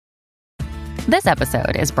This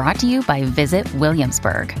episode is brought to you by Visit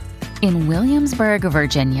Williamsburg. In Williamsburg,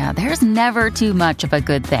 Virginia, there's never too much of a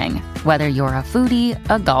good thing. Whether you're a foodie,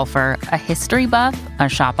 a golfer, a history buff, a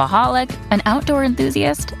shopaholic, an outdoor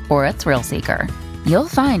enthusiast, or a thrill seeker, you'll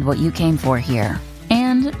find what you came for here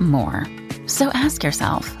and more. So ask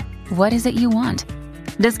yourself, what is it you want?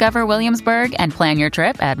 Discover Williamsburg and plan your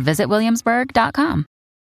trip at visitwilliamsburg.com.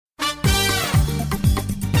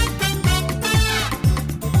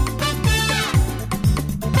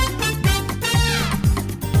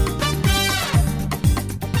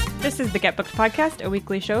 This is the Get Booked Podcast, a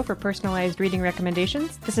weekly show for personalized reading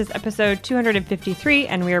recommendations. This is episode 253,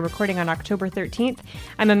 and we are recording on October 13th.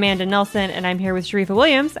 I'm Amanda Nelson, and I'm here with Sharifa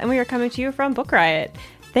Williams, and we are coming to you from Book Riot.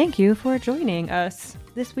 Thank you for joining us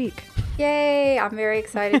this week. Yay! I'm very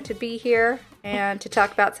excited to be here and to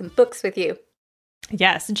talk about some books with you.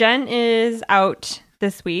 Yes, Jen is out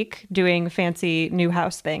this week doing fancy new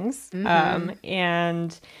house things.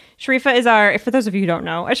 And Sharifa is for those of you who don't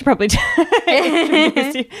know, I should probably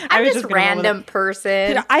introduce you. I'm just random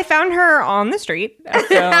person. I found her on the street,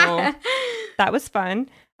 so that was fun.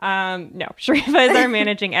 No, Sharifa is our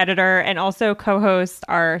managing editor and also co-hosts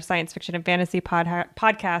our science fiction and fantasy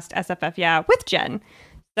podcast, SFF Yeah, with Jen.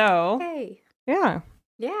 So, hey. Yeah.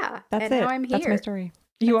 That's it. Now I'm here. That's my story.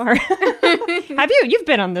 You are. Have you? You've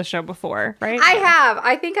been on this show before, right? I have.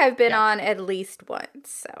 I think I've been on at least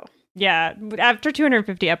once. So. Yeah. After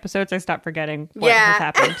 250 episodes, I stopped forgetting what has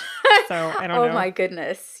happened. So I don't know. Oh my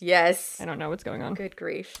goodness. Yes. I don't know what's going on. Good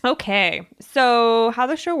grief. Okay. So how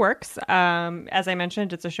the show works, as I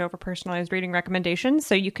mentioned, it's a show for personalized reading recommendations.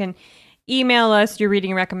 So you can email us your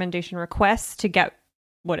reading recommendation requests to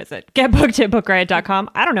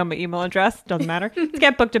getbooked@bookriot.com. I don't know my email address. Doesn't matter. It's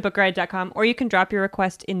getbooked@bookriot.com. Or you can drop your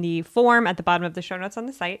request in the form at the bottom of the show notes on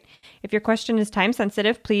the site. If your question is time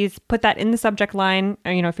sensitive, please put that in the subject line.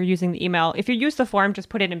 If you're using the email. If you use the form, just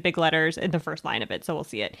put it in big letters in the first line of it, so we'll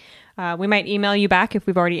see it. We might email you back if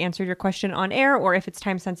we've already answered your question on air, or if it's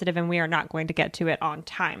time sensitive and we are not going to get to it on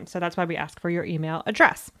time. So that's why we ask for your email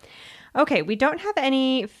address. Okay, we don't have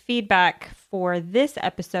any feedback for this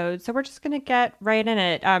episode, so we're just going to get right in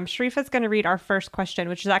it. Sharifa's going to read our first question,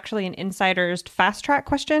 which is actually an Insiders Fast Track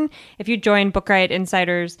question. If you join Book Riot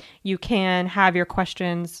Insiders, you can have your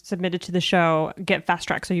questions submitted to the show, get Fast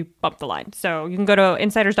Track, so you bump the line. So you can go to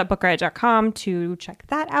insiders.bookriot.com to check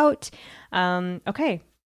that out. Okay.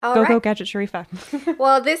 Go Gadget Sharifa.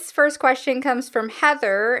 Well, this first question comes from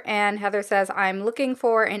Heather, and Heather says, I'm looking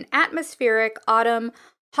for an atmospheric autumn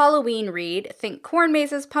Halloween read. Think corn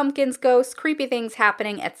mazes, pumpkins, ghosts, creepy things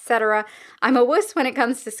happening, etc. I'm a wuss when it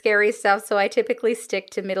comes to scary stuff, so I typically stick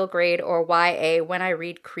to middle grade or YA when I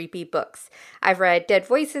read creepy books. I've read Dead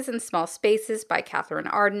Voices and Small Spaces by Catherine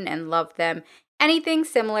Arden and loved them. Anything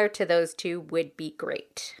similar to those two would be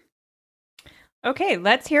great. Okay,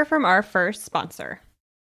 let's hear from our first sponsor.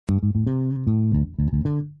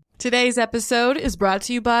 Today's episode is brought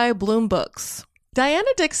to you by Bloom Books. Diana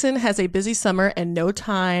Dixon has a busy summer and no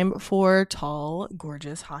time for tall,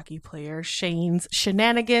 gorgeous hockey player Shane's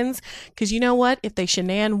shenanigans. Because you know what? If they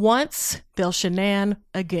shenan once, they'll shenan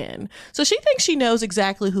again. So she thinks she knows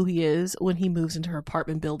exactly who he is when he moves into her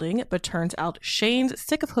apartment building. But turns out Shane's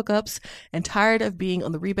sick of hookups and tired of being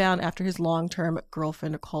on the rebound after his long-term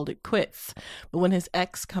girlfriend called it quits. But when his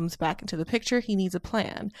ex comes back into the picture, he needs a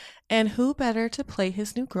plan. And who better to play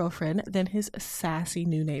his new girlfriend than his sassy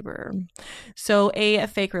new neighbor? So a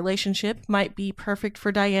fake relationship might be perfect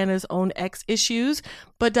for Diana's own ex issues,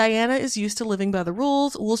 but Diana is used to living by the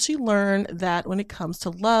rules. Will she learn that when it comes to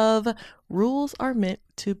love, rules are meant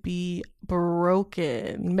to be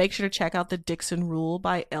broken? Make sure to check out The Dixon Rule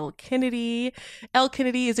by Elle Kennedy. Elle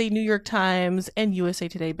Kennedy is a New York Times and USA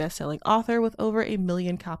Today bestselling author with over 1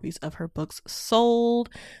 million copies of her books sold.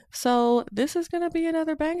 So this is going to be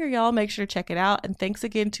another banger, y'all. Make sure to check it out. And thanks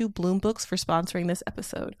again to Bloom Books for sponsoring this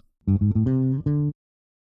episode.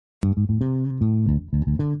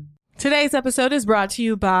 Today's episode is brought to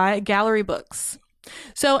you by Gallery Books.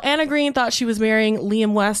 So Anna Green thought she was marrying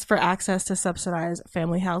Liam West for access to subsidized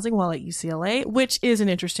family housing while at UCLA, which is an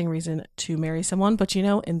interesting reason to marry someone, but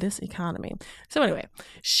in this economy. So anyway,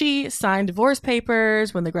 she signed divorce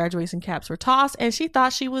papers when the graduation caps were tossed, and she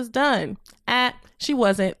thought she was done. She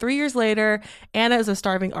wasn't. 3 years later, Anna is a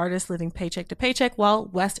starving artist living paycheck to paycheck while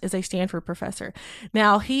West is a Stanford professor.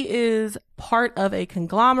 Now, he is part of a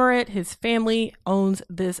conglomerate. His family owns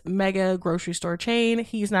this mega grocery store chain.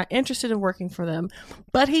 He's not interested in working for them,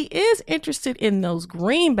 but he is interested in those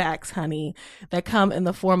greenbacks, honey, that come in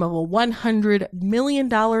the form of a $100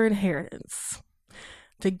 million inheritance.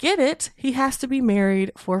 To get it, he has to be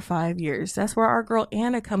married for 5 years. That's where our girl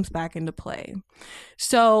Anna comes back into play.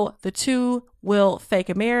 So the two will fake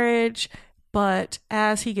a marriage, but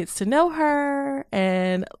as he gets to know her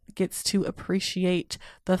and gets to appreciate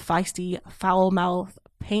the feisty, foul-mouthed,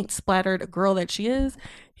 paint-splattered girl that she is,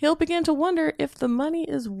 he'll begin to wonder if the money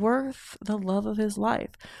is worth the love of his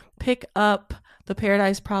life. Pick up The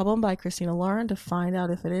Paradise Problem by Christina Lauren to find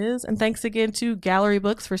out if it is. And thanks again to Gallery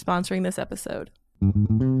Books for sponsoring this episode.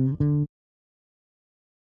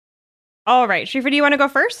 All right, Shrifa, do you want to go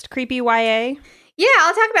first? Creepy YA? Yeah,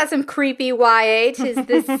 I'll talk about some creepy YA 'tis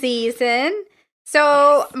this season.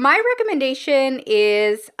 So my recommendation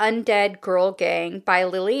is Undead Girl Gang by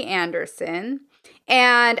Lily Anderson.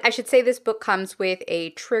 And I should say this book comes with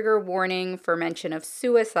a trigger warning for mention of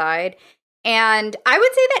suicide. And I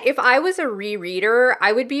would say that if I was a rereader,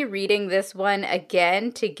 I would be reading this one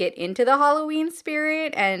again to get into the Halloween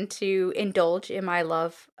spirit and to indulge in my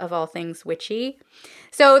love of all things witchy.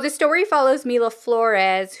 So the story follows Mila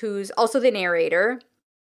Flores, who's also the narrator.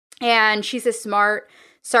 And she's a smart,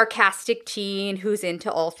 sarcastic teen who's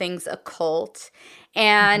into all things occult.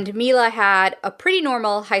 And Mila had a pretty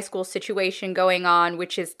normal high school situation going on,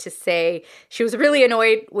 which is to say she was really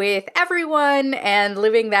annoyed with everyone and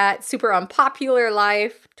living that super unpopular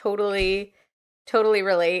life. Totally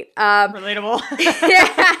relate. Relatable.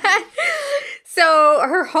 Yeah. So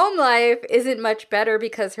her home life isn't much better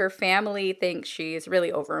because her family thinks she's really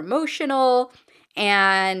over emotional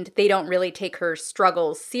and they don't really take her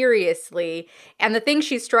struggles seriously. And the thing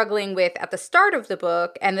she's struggling with at the start of the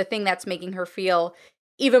book, and the thing that's making her feel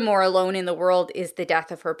even more alone in the world, is the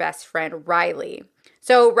death of her best friend, Riley.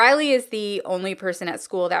 So Riley is the only person at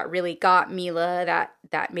school that really got Mila,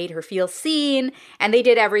 that made her feel seen, and they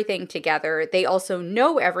did everything together. They also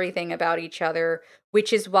know everything about each other,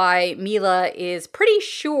 which is why Mila is pretty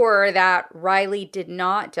sure that Riley did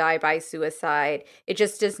not die by suicide. It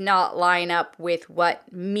just does not line up with what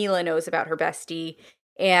Mila knows about her bestie.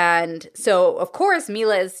 And so, of course,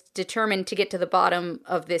 Mila is determined to get to the bottom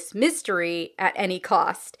of this mystery at any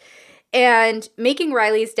cost. And making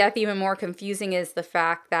Riley's death even more confusing is the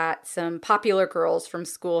fact that some popular girls from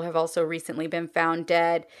school have also recently been found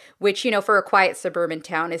dead, which, you know, for a quiet suburban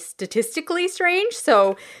town is statistically strange.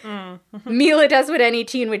 So Mila does what any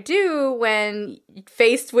teen would do when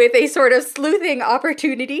faced with a sort of sleuthing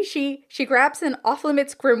opportunity. She grabs an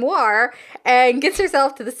off-limits grimoire and gets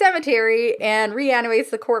herself to the cemetery and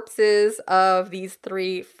reanimates the corpses of these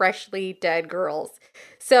 3 freshly dead girls.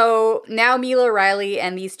 So now Mila, Riley,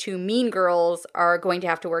 and these 2 mean girls are going to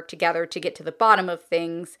have to work together to get to the bottom of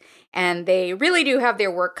things. And they really do have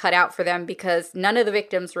their work cut out for them because none of the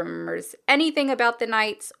victims remembers anything about the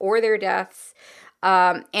nights or their deaths.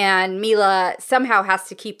 And Mila somehow has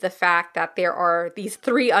to keep the fact that there are these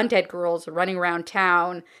 3 undead girls running around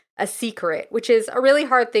town a secret, which is a really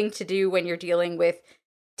hard thing to do when you're dealing with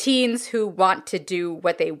teens who want to do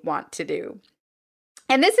what they want to do.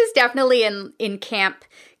 And this is definitely in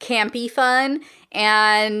campy fun,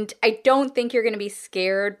 and I don't think you're going to be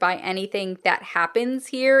scared by anything that happens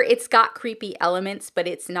here. It's got creepy elements, but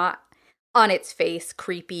it's not on its face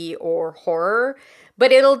creepy or horror,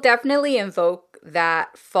 but it'll definitely invoke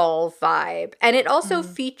that fall vibe. And it also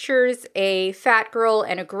features a fat girl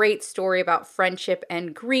and a great story about friendship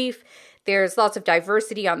and grief. There's lots of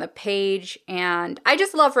diversity on the page, and I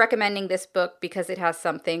just love recommending this book because it has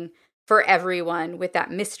something for everyone with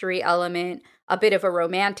that mystery element, a bit of a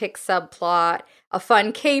romantic subplot, a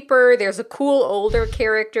fun caper. There's a cool older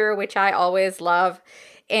character, which I always love.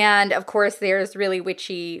 And of course, there's really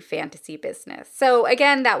witchy fantasy business. So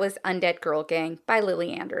again, that was Undead Girl Gang by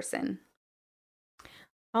Lily Anderson.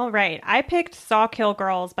 All right. I picked Sawkill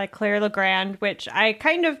Girls by Claire Legrand, which I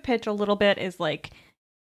kind of pitch a little bit as like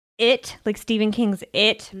It, like Stephen King's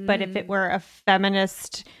It, but if it were a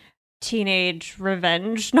feminist teenage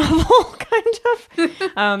revenge novel, kind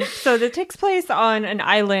of. So that takes place on an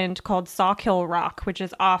island called Sawkill Rock, which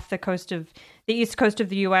is off the east coast of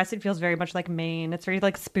the U.S. It feels very much like Maine. It's very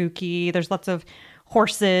like spooky. There's lots of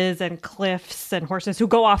horses and cliffs and horses who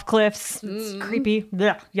go off cliffs. It's creepy.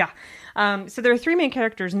 Blech. Yeah. So there are 3 main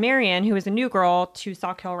characters. Marion, who is a new girl to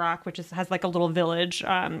Sawkill Rock, which has like a little village,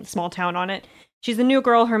 small town on it. She's a new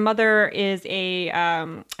girl. Her mother is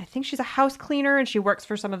I think she's a house cleaner, and she works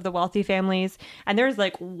for some of the wealthy families. And there's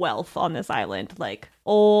like wealth on this island, like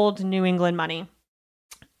old New England money.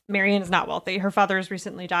 Marion is not wealthy. Her father has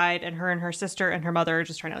recently died, and her sister and her mother are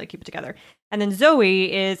just trying to like keep it together. And then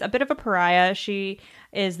Zoe is a bit of a pariah. She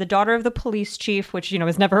is the daughter of the police chief, which, you know,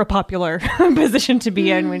 is never a popular position to be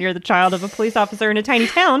in when you're the child of a police officer in a tiny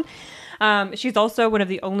town. She's also one of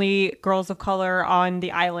the only girls of color on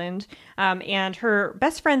the island. And her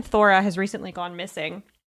best friend Thora has recently gone missing.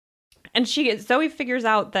 And Zoe figures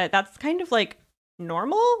out that that's kind of like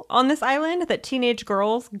normal on this island, that teenage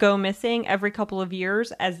girls go missing every couple of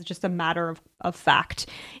years as just a matter of fact.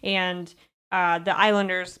 And the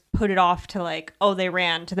islanders put it off to like, oh, they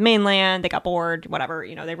ran to the mainland, they got bored, whatever,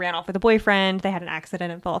 they ran off with a boyfriend, they had an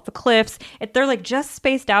accident and fell off the cliffs. They're like just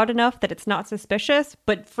spaced out enough that it's not suspicious,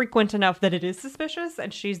 but frequent enough that it is suspicious.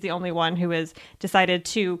 And she's the only one who has decided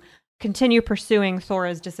to continue pursuing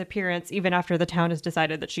Thora's disappearance even after the town has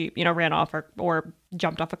decided that she, ran off or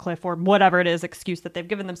jumped off a cliff or whatever it is excuse that they've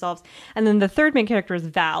given themselves. And then the third main character is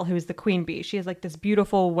Val, who is the queen bee. She is like this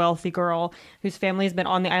beautiful, wealthy girl whose family has been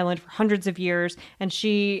on the island for hundreds of years. And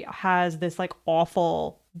she has this like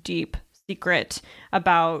awful, deep secret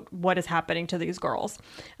about what is happening to these girls.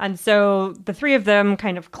 And so the three of them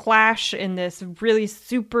kind of clash in this really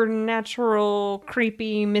supernatural,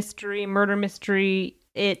 creepy mystery, murder mystery.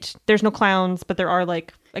 There's no clowns, but there are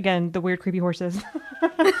like, again, the weird creepy horses.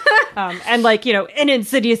 And like, an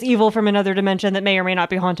insidious evil from another dimension that may or may not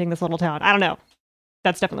be haunting this little town. I don't know.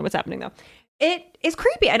 That's definitely what's happening though. It is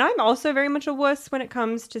creepy. And I'm also very much a wuss when it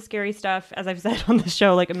comes to scary stuff, as I've said on the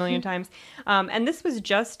show like a million times. And this was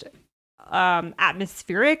just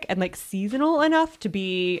atmospheric and like seasonal enough to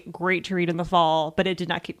be great to read in the fall, but it did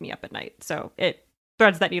not keep me up at night. So it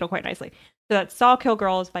threads that needle quite nicely. So that's Saw Kill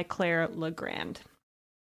Girls by Claire Legrand.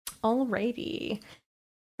 Alrighty.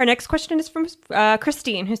 Our next question is from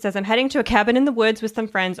Christine, who says, I'm heading to a cabin in the woods with some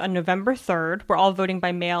friends on November 3rd. We're all voting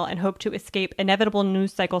by mail and hope to escape inevitable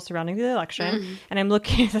news cycles surrounding the election. And I'm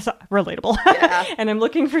looking, that's relatable. Yeah. And I'm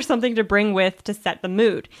looking for something to bring with to set the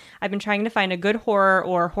mood. I've been trying to find a good horror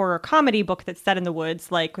or horror comedy book that's set in the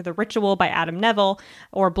woods, like The Ritual by Adam Neville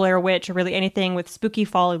or Blair Witch, or really anything with spooky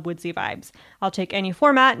fall and woodsy vibes. I'll take any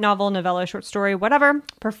format, novel, novella, short story, whatever.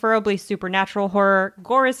 Preferably supernatural horror.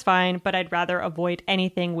 Gore is fine, but I'd rather avoid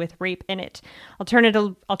anything with rape in it.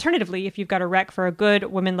 Alternatively, if you've got a rec for a good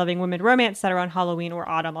women-loving women romance set around Halloween or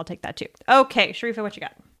autumn, I'll take that too. Okay, Sharifa, what you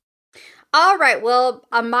got? All right. Well,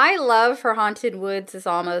 my love for haunted woods is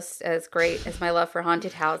almost as great as my love for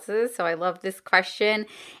haunted houses. So I love this question.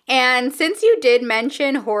 And since you did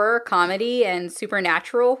mention horror comedy and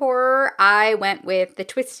supernatural horror, I went with The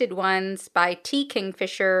Twisted Ones by T.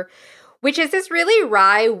 Kingfisher, which is this really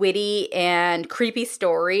wry, witty, and creepy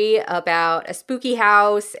story about a spooky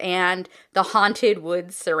house and the haunted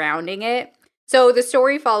woods surrounding it. So the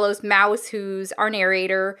story follows Mouse, who's our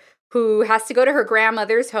narrator, who has to go to her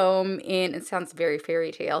grandmother's home it sounds very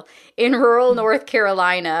fairy tale, in rural North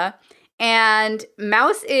Carolina. And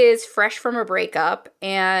Mouse is fresh from a breakup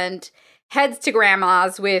and heads to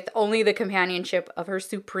grandma's with only the companionship of her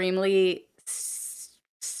supremely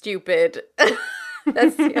stupid...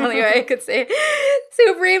 That's the only way I could say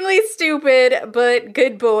supremely stupid, but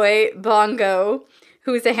good boy, Bongo,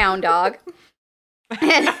 who's a hound dog.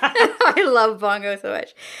 And I love Bongo so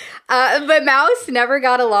much. But Mouse never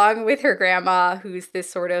got along with her grandma, who's this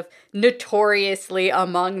sort of notoriously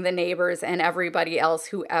among the neighbors and everybody else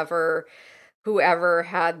who ever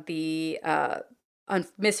had the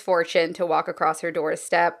misfortune to walk across her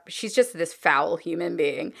doorstep. She's just this foul human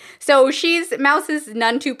being. So Mouse is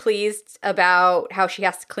none too pleased about how she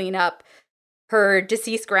has to clean up her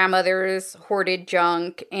deceased grandmother's hoarded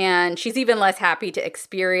junk, and she's even less happy to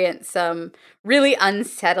experience some really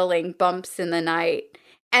unsettling bumps in the night.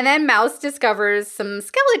 And then Mouse discovers some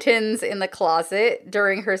skeletons in the closet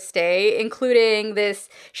during her stay, including this,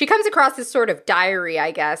 she comes across this sort of diary,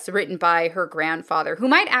 I guess, written by her grandfather, who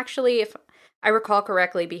might actually, if I recall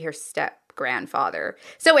correctly, be her step-grandfather.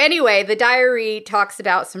 So anyway, the diary talks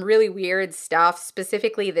about some really weird stuff,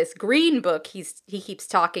 specifically this green book he keeps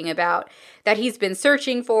talking about that he's been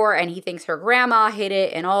searching for, and he thinks her grandma hid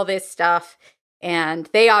it and all this stuff. And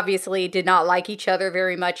they obviously did not like each other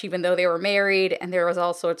very much, even though they were married, and there was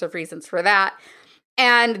all sorts of reasons for that.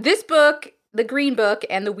 And this book, the Green Book,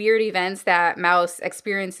 and the weird events that Mouse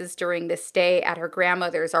experiences during this stay at her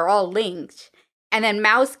grandmother's are all linked. And then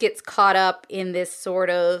Mouse gets caught up in this sort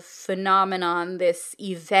of phenomenon, this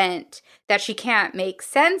event that she can't make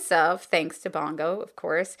sense of, thanks to Bongo, of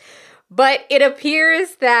course. But it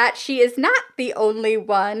appears that she is not the only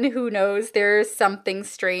one who knows there's something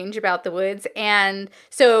strange about the woods. And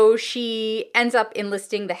so she ends up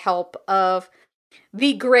enlisting the help of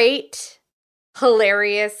the great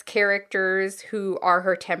hilarious characters who are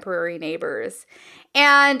her temporary neighbors.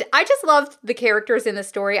 And I just loved the characters in the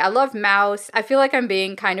story. I love Mouse. I feel like I'm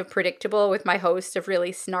being kind of predictable with my host of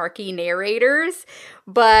really snarky narrators,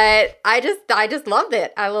 but I just loved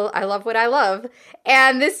it. I love what I love.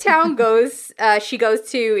 And this town she goes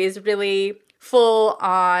to is really full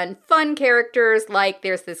on fun characters. Like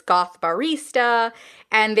there's this goth barista,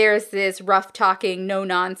 and there's this rough talking, no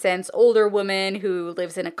nonsense older woman who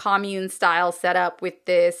lives in a commune style setup with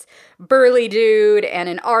this burly dude and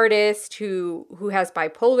an artist who has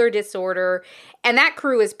bipolar disorder. And that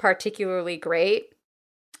crew is particularly great.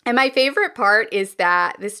 And my favorite part is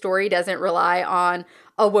that this story doesn't rely on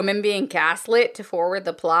a woman being gaslit to forward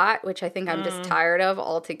the plot, which I think I'm just tired of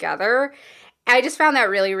altogether. I just found that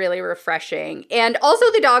really, really refreshing. And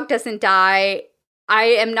also the dog doesn't die. I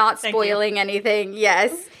am not spoiling anything.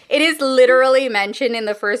 Yes, it is literally mentioned in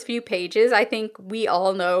the first few pages. I think we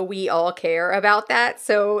all know, we all care about that.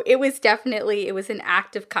 So it was an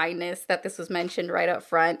act of kindness that this was mentioned right up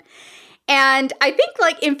front. And I think,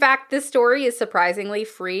 in fact, this story is surprisingly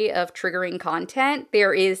free of triggering content.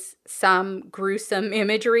 There is some gruesome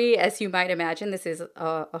imagery, as you might imagine. This is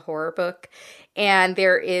a horror book. And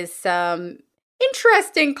there is some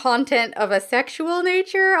interesting content of a sexual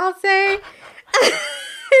nature, I'll say.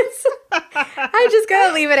 I'm just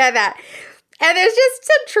gonna leave it at that. And there's just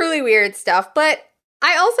some truly weird stuff, but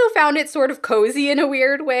I also found it sort of cozy in a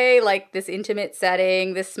weird way, like this intimate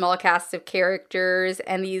setting, this small cast of characters,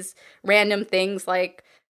 and these random things like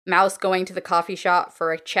Mouse going to the coffee shop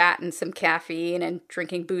for a chat and some caffeine and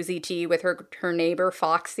drinking boozy tea with her neighbor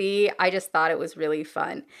Foxy. I just thought it was really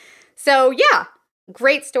fun. So yeah,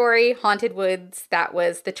 great story, Haunted Woods. That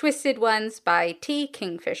was The Twisted Ones by T.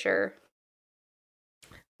 Kingfisher.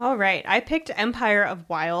 All right. I picked Empire of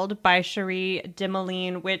Wild by Cherie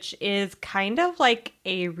Dimaline, which is kind of like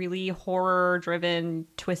a really horror-driven,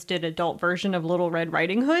 twisted adult version of Little Red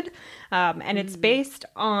Riding Hood. And it's based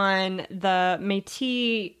on the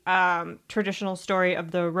Métis traditional story of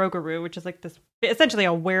the Rougarou, which is like this, essentially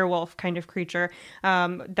a werewolf kind of creature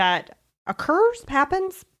that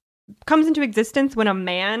comes into existence when a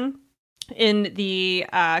man in the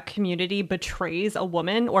community betrays a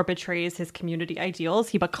woman or betrays his community ideals.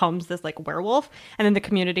 He becomes this werewolf, and then the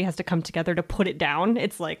community has to come together to put it down.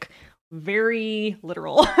 It's very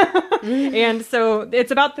literal. And so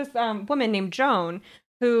it's about this woman named Joan,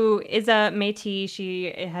 who is a Métis.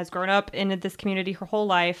 She has grown up in this community her whole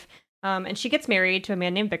life, and she gets married to a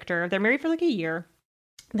man named Victor. They're married for a year.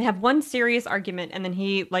 They have one serious argument, and then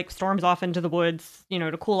he storms off into the woods,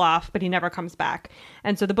 to cool off, but he never comes back.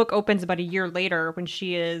 And so the book opens about a year later when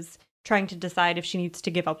she is trying to decide if she needs to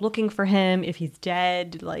give up looking for him, if he's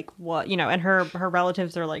dead, what, and her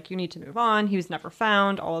relatives are you need to move on. He was never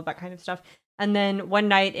found, all of that kind of stuff. And then one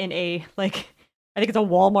night in a, I think it's a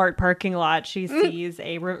Walmart parking lot, she sees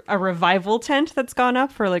a revival tent that's gone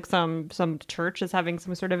up for some church is having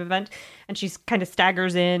some sort of event, and she kind of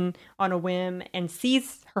staggers in on a whim and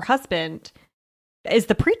sees her husband is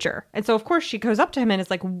the preacher. And so of course she goes up to him and is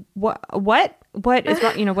like, what is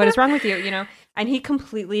wrong? What is wrong with you? And he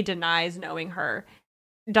completely denies knowing her,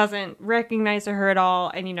 doesn't recognize her at all.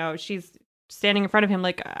 And she's standing in front of him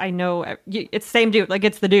I know it's the same dude,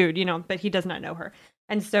 it's the dude, but he does not know her.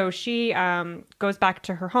 And so she goes back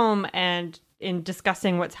to her home, and in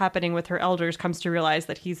discussing what's happening with her elders, comes to realize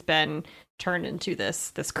that he's been turned into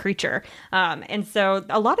this creature. And so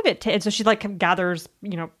a lot of it, so she gathers,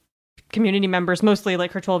 community members, mostly her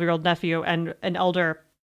 12-year-old nephew and an elder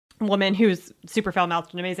woman who's super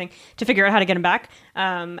foul-mouthed and amazing, to figure out how to get him back.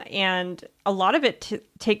 And a lot of it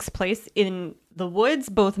takes place in the woods,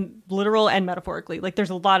 both literal and metaphorically. There's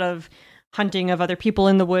a lot of hunting of other people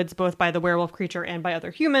in the woods, both by the werewolf creature and by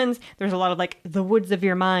other humans. There's a lot of the woods of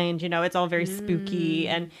your mind, it's all very spooky.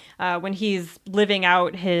 And when he's living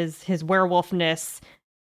out his werewolfness,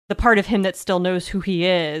 the part of him that still knows who he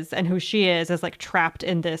is and who she is trapped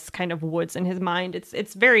in this kind of woods in his mind.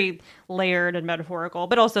 It's very layered and metaphorical,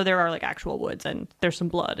 but also there are actual woods, and there's some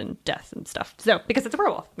blood and death and stuff. So because it's a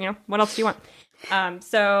werewolf, what else do you want?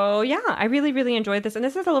 So yeah, I really, really enjoyed this. And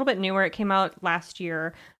this is a little bit newer. It came out last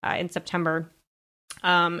year in September.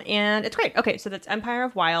 And it's great. Okay, so that's Empire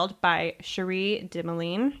of Wild by Cherie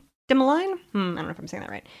Dimaline. I don't know if I'm saying that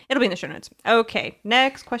right. It'll be in the show notes. Okay,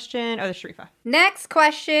 next question. Oh, there's Sharifa. Next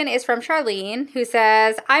question is from Charlene, who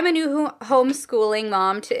says, I'm a new homeschooling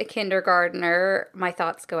mom to a kindergartner. My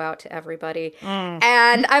thoughts go out to everybody.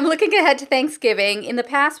 And I'm looking ahead to Thanksgiving. In the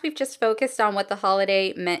past, we've just focused on what the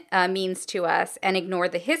holiday means to us and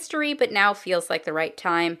ignored the history, but now feels like the right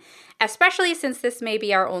time, especially since this may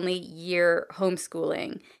be our only year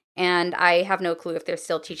homeschooling. And I have no clue if they're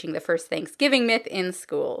still teaching the first Thanksgiving myth in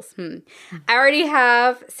schools. I already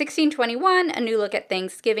have 1621, A New Look at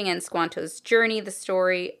Thanksgiving and Squanto's Journey, the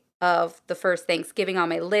story of the first Thanksgiving on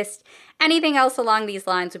my list. Anything else along these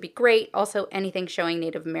lines would be great. Also, anything showing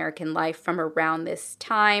Native American life from around this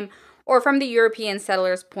time or from the European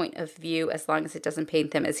settlers' point of view, as long as it doesn't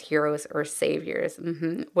paint them as heroes or saviors,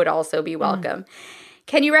 would also be welcome.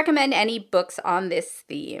 Can you recommend any books on this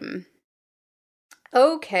theme?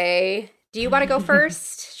 Okay. Do you want to go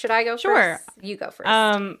first? Should I go Sure. first? You go first.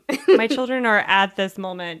 My children are at this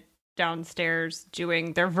moment downstairs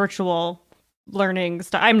doing their virtual learning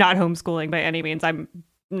stuff. I'm not homeschooling by any means. I'm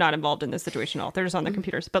not involved in this situation at all. They're just on their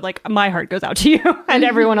computers. But like, my heart goes out to you and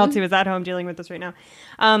everyone else who is at home dealing with this right now.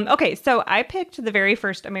 Okay, so I picked The Very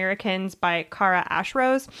First Americans by Kara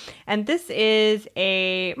Ashrose. And this is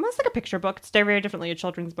almost like a picture book. It's very differently a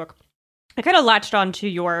children's book. I kind of latched on to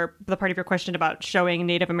the part of your question about showing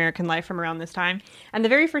Native American life from around this time. And The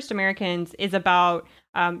Very First Americans is about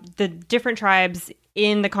the different tribes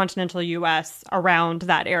in the continental U.S. around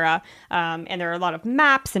that era. And there are a lot of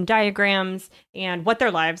maps and diagrams and what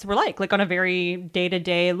their lives were like on a very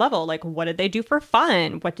day-to-day level. Like, what did they do for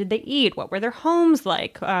fun? What did they eat? What were their homes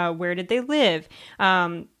like? Where did they live?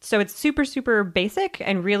 So it's super, super basic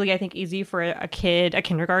and really, I think, easy for a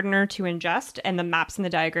kindergartner to ingest. And the maps and the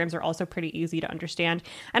diagrams are also pretty easy to understand.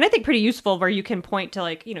 And I think pretty useful where you can point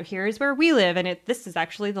to here's where we live. And this is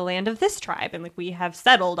actually the land of this tribe. And we have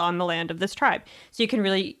settled on the land of this tribe. So you can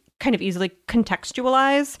really kind of easily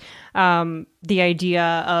contextualize the idea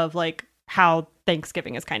of how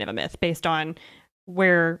Thanksgiving is kind of a myth based on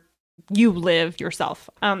where you live yourself.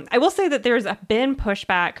 I will say that there's been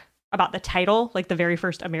pushback about the title, The Very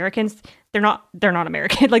First Americans. They're not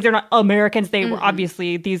American. They're not Americans. They were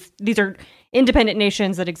obviously these are independent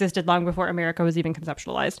nations that existed long before America was even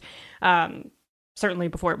conceptualized. Certainly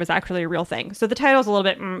before it was actually a real thing. So the title's a little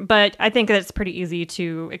bit, but I think that it's pretty easy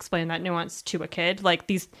to explain that nuance to a kid.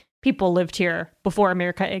 These people lived here before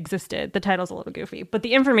America existed. The title's a little goofy, but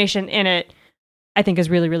the information in it, I think, is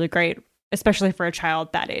really, really great, especially for a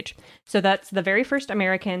child that age. So that's The Very First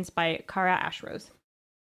Americans by Kara Ashrose.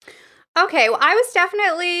 Okay, well,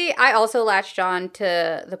 I also latched on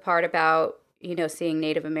to the part about, seeing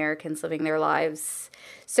Native Americans living their lives.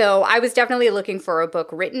 So I was definitely looking for a book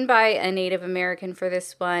written by a Native American for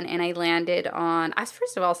this one, and I landed on, I was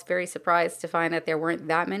first of all very surprised to find that there weren't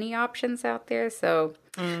that many options out there, so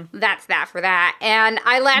that's that for that. And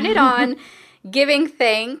I landed on Giving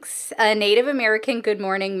Thanks, a Native American Good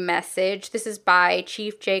Morning Message. This is by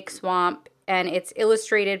Chief Jake Swamp, and it's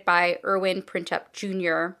illustrated by Erwin Printup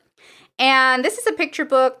Jr., and this is a picture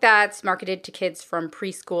book that's marketed to kids from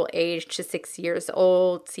preschool age to 6 years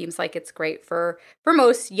old. Seems like it's great for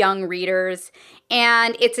most young readers.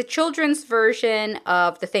 And it's a children's version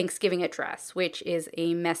of the Thanksgiving Address, which is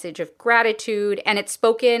a message of gratitude. And it's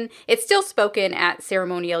still spoken at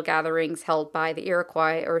ceremonial gatherings held by the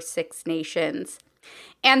Iroquois or Six Nations.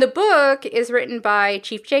 And the book is written by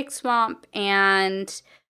Chief Jake Swamp and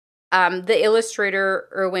the illustrator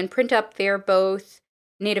Erwin Printup. They're both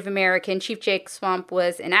Native American. Chief Jake Swamp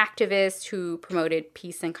was an activist who promoted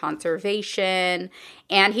peace and conservation,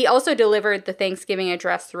 and he also delivered the Thanksgiving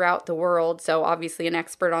address throughout the world, so obviously an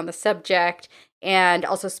expert on the subject, and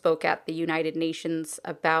also spoke at the United Nations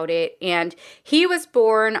about it. And he was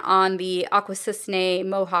born on the Akwesasne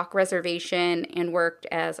Mohawk Reservation and worked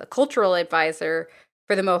as a cultural advisor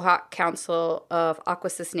for the Mohawk Council of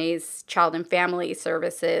Akwesasne's Child and Family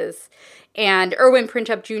Services. And Erwin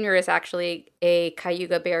Printup Jr. is actually a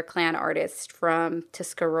Cayuga Bear Clan artist from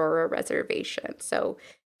Tuscarora Reservation. So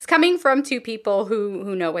it's coming from two people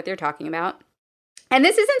who know what they're talking about. And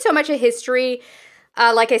this isn't so much a history,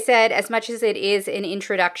 like I said, as much as it is an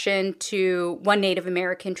introduction to one Native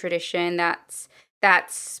American tradition that's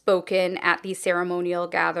spoken at these ceremonial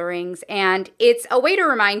gatherings. And it's a way to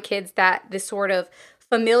remind kids that this sort of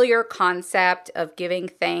familiar concept of giving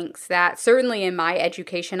thanks that certainly in my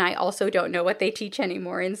education, I also don't know what they teach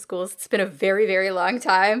anymore in schools. It's been a very, very long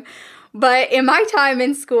time. But in my time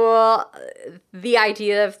in school, the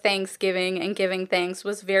idea of Thanksgiving and giving thanks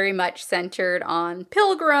was very much centered on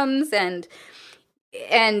pilgrims, and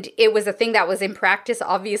it was a thing that was in practice,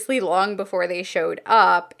 obviously, long before they showed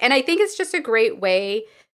up. And I think it's just a great way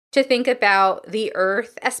to think about the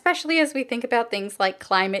earth, especially as we think about things like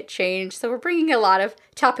climate change. So we're bringing a lot of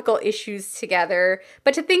topical issues together,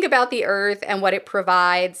 but to think about the earth and what it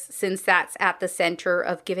provides, since that's at the center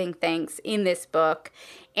of giving thanks in this book.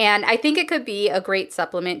 And I think it could be a great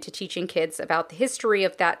supplement to teaching kids about the history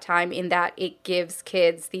of that time, in that it gives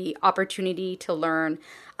kids the opportunity to learn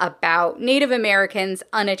about Native Americans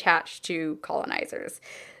unattached to colonizers.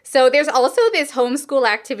 So there's also this homeschool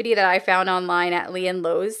activity that I found online at Lee and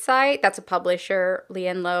Lowe's site. That's a publisher, Lee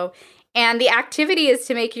and Lowe. And the activity is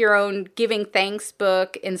to make your own giving thanks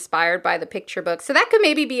book inspired by the picture book. So that could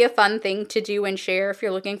maybe be a fun thing to do and share if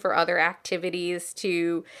you're looking for other activities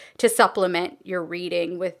to supplement your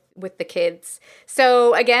reading with the kids.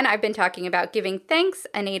 So again, I've been talking about Giving Thanks,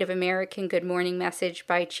 a Native American Good Morning Message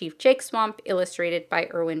by Chief Jake Swamp, illustrated by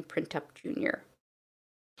Irwin Printup Jr.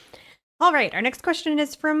 All right, our next question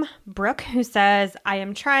is from Brooke, who says, I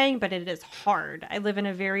am trying, but it is hard. I live in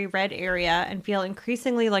a very red area and feel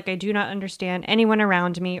increasingly like I do not understand anyone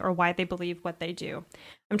around me or why they believe what they do.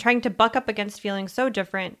 I'm trying to buck up against feeling so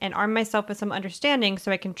different and arm myself with some understanding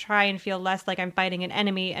so I can try and feel less like I'm fighting an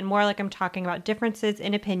enemy and more like I'm talking about differences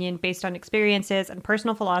in opinion based on experiences and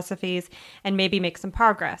personal philosophies and maybe make some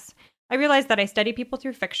progress. I realize that I study people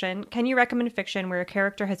through fiction. Can you recommend fiction where a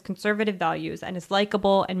character has conservative values and is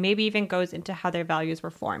likable and maybe even goes into how their values were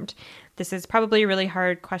formed? This is probably a really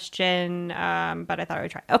hard question, but I thought I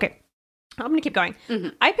would try. Okay, I'm going to keep going. Mm-hmm.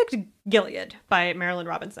 I picked Gilead by Marilynne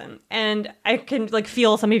Robinson, and I can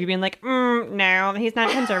feel some of you being like, no, he's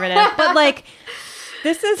not conservative. But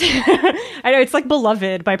this is, I know it's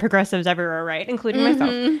beloved by progressives everywhere, right? Including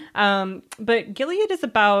myself. But Gilead is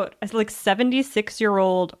about a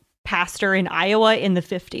 76-year-old pastor in Iowa in the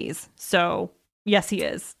 50s. So yes, he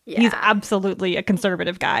is. Yeah. He's absolutely a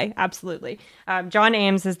conservative guy. Absolutely. John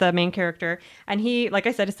Ames is the main character. And he, like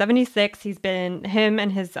I said, is 76. Him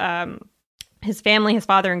and his family, his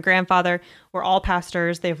father and grandfather were all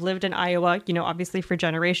pastors. They've lived in Iowa, obviously for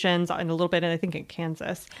generations, and a little bit, I think, in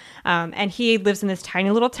Kansas. And he lives in this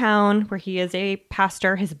tiny little town where he is a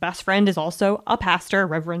pastor. His best friend is also a pastor, a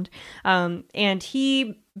reverend. And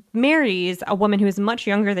he marries a woman who is much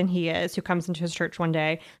younger than he is, who comes into his church one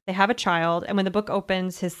day. They have a child. And when the book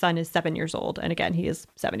opens, his son is 7 years old. And again, he is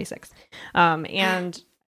 76. And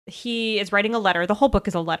he is writing a letter. The whole book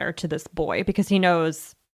is a letter to this boy because he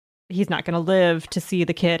knows he's not going to live to see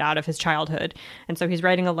the kid out of his childhood. And so he's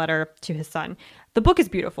writing a letter to his son. The book is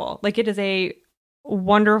beautiful. It is a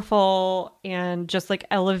wonderful and just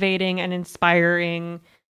elevating and inspiring,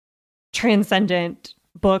 transcendent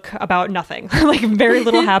book about nothing. Very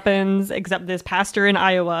little happens except this pastor in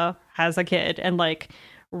Iowa has a kid and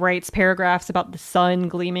writes paragraphs about the sun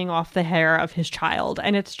gleaming off the hair of his child.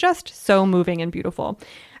 And it's just so moving and beautiful.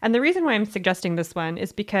 And the reason why I'm suggesting this one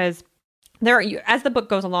is because as the book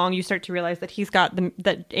goes along, you start to realize that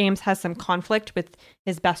that Ames has some conflict with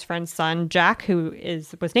his best friend's son, Jack, who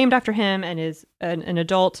was named after him and is an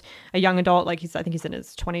adult, a young adult. I think he's in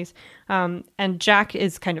his 20s. And Jack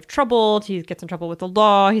is kind of troubled. He gets in trouble with the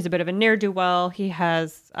law. He's a bit of a ne'er-do-well.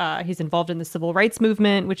 He's involved in the civil rights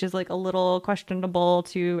movement, which is a little questionable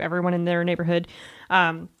to everyone in their neighborhood.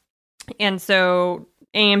 And so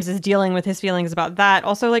Ames is dealing with his feelings about that.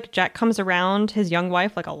 Also, Jack comes around his young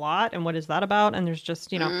wife a lot, and what is that about? And there's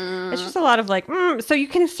just, it's just a lot of so you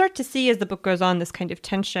can start to see as the book goes on this kind of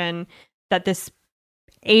tension that this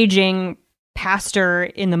aging pastor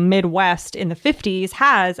in the Midwest in the 50s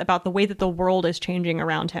has about the way that the world is changing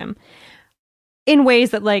around him. In ways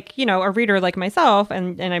that, a reader like myself,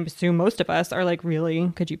 and I assume most of us are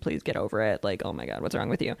really, could you please get over it? Oh my God, what's wrong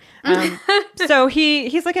with you? So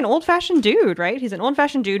he's an old-fashioned dude, right? He's an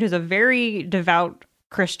old-fashioned dude who's a very devout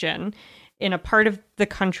Christian in a part of the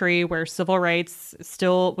country where civil rights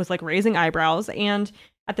still was raising eyebrows. And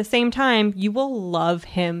at the same time, you will love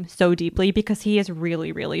him so deeply because he is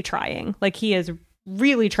really, really trying. He is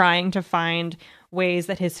really trying to find ways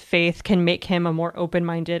that his faith can make him a more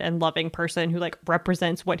open-minded and loving person who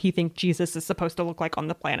represents what he thinks Jesus is supposed to look like on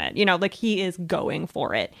the planet. He is going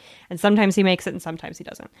for it. And sometimes he makes it and sometimes he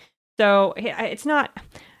doesn't. So it's not,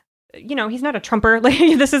 he's not a Trumper.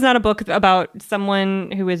 This is not a book about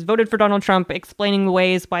someone who has voted for Donald Trump explaining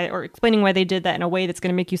why they did that in a way that's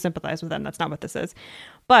going to make you sympathize with them. That's not what this is.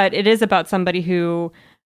 But it is about somebody who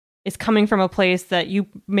is coming from a place that you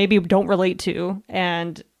maybe don't relate to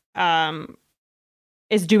and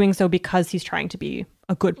is doing so because he's trying to be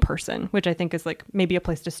a good person, which I think is maybe a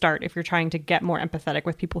place to start if you're trying to get more empathetic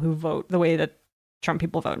with people who vote the way that Trump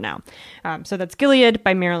people vote now. So that's Gilead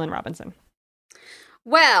by Marilynne Robinson.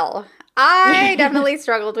 Well, I definitely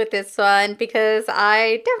struggled with this one because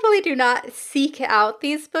I definitely do not seek out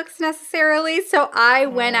these books necessarily. So I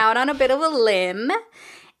went out on a bit of a limb,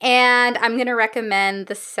 and I'm going to recommend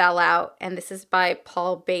The Sellout, and this is by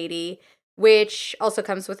Paul Beatty, which also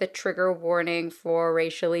comes with a trigger warning for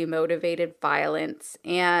racially motivated violence.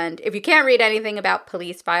 And if you can't read anything about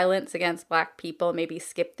police violence against Black people, maybe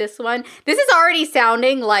skip this one. This is already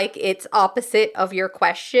sounding like it's opposite of your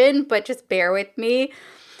question, but just bear with me.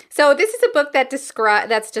 So this is a book that's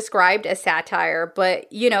described as satire, but,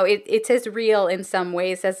 it's as real in some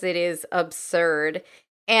ways as it is absurd.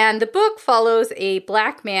 And the book follows a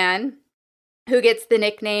Black man who gets the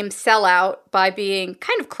nickname sellout by being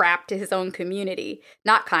kind of crap to his own community.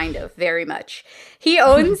 Not kind of, very much. He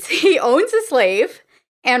owns a slave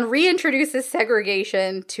and reintroduces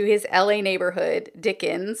segregation to his LA neighborhood,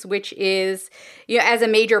 Dickens, which is, as a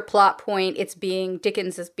major plot point,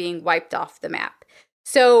 Dickens is being wiped off the map.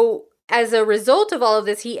 So as a result of all of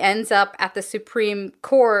this, he ends up at the Supreme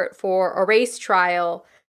Court for a race trial,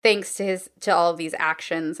 thanks to all of these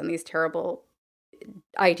actions and these terrible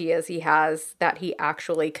ideas he has that he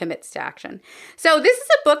actually commits to action. So this is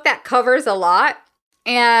a book that covers a lot,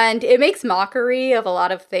 and it makes mockery of a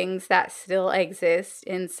lot of things that still exist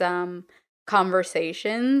in some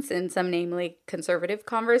conversations, in some namely conservative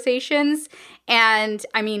conversations. And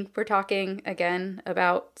I mean, we're talking again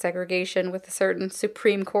about segregation with a certain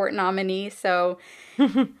Supreme Court nominee. So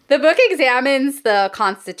the book examines the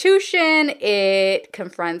Constitution, it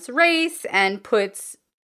confronts race, and puts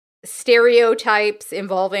stereotypes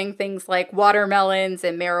involving things like watermelons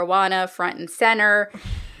and marijuana front and center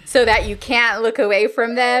so that you can't look away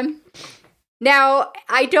from them. Now,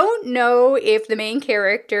 I don't know if the main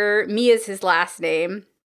character, Me is his last name,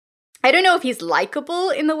 I don't know if he's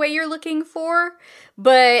likable in the way you're looking for,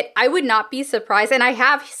 but I would not be surprised. And I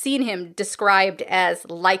have seen him described as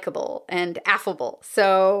likable and affable.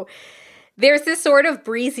 So there's this sort of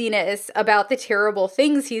breeziness about the terrible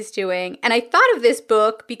things he's doing. And I thought of this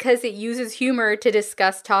book because it uses humor to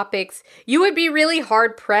discuss topics you would be really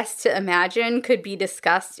hard pressed to imagine could be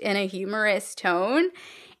discussed in a humorous tone.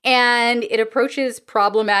 And it approaches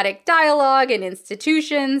problematic dialogue and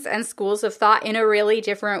institutions and schools of thought in a really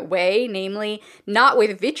different way, namely not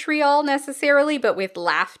with vitriol necessarily, but with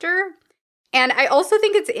laughter. And I also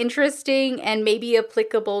think it's interesting and maybe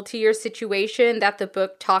applicable to your situation that the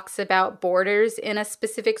book talks about borders in a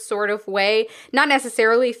specific sort of way. Not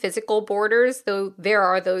necessarily physical borders, though there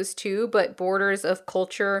are those too, but borders of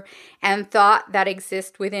culture and thought that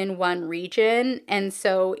exist within one region. And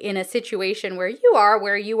so in a situation where you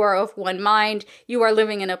are of one mind, you are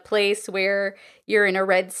living in a place where you're in a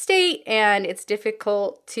red state and it's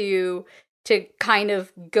difficult to kind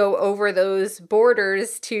of go over those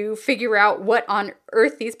borders to figure out what on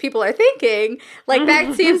earth these people are thinking. Like,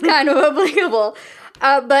 that seems kind of applicable.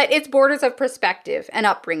 But it's borders of perspective and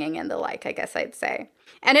upbringing and the like, I guess I'd say.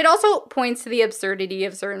 And it also points to the absurdity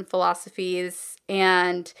of certain philosophies,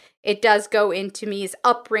 and it does go into Me's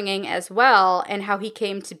upbringing as well and how he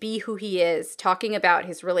came to be who he is, talking about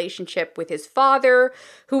his relationship with his father,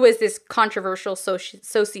 who was this controversial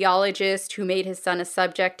sociologist who made his son a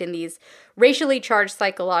subject in these racially charged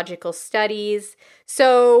psychological studies.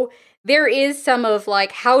 So there is some of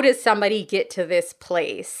like, how does somebody get to this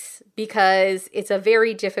place? Because it's a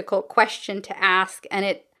very difficult question to ask, and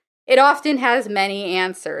it often has many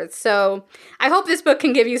answers. So I hope this book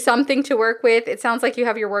can give you something to work with. It sounds like you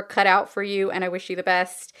have your work cut out for you, and I wish you the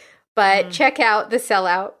best. But check out The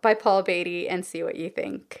Sellout by Paul Beatty and see what you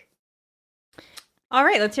think. All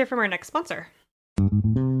right, let's hear from our next sponsor.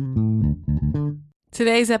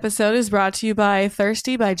 Today's episode is brought to you by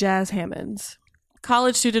Thirsty by Jazz Hammonds.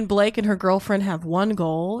 College student Blake and her girlfriend have one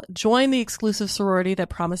goal: join the exclusive sorority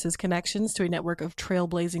that promises connections to a network of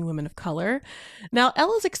trailblazing women of color. Now,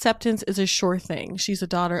 Ella's acceptance is a sure thing. She's a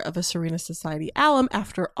daughter of a Serena Society alum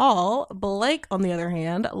after all. Blake, on the other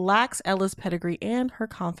hand, lacks Ella's pedigree and her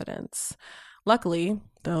confidence. Luckily,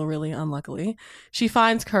 though really unluckily, she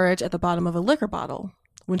finds courage at the bottom of a liquor bottle.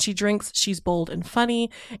 When she drinks, she's bold and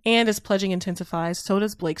funny, and as pledging intensifies, so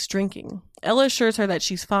does Blake's drinking. Ella assures her that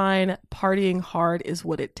she's fine, partying hard is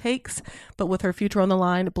what it takes, but with her future on the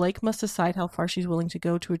line, Blake must decide how far she's willing to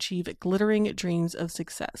go to achieve glittering dreams of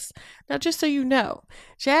success. Now, just so you know,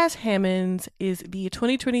 Jazz Hammonds is the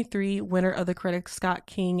 2023 winner of the Coretta Scott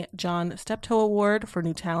King John Steptoe Award for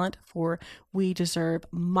New Talent for We Deserve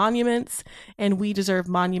Monuments, and We Deserve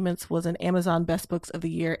Monuments was an Amazon Best Books of the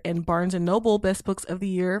Year and Barnes & Noble Best Books of the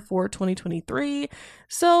Year for 2023.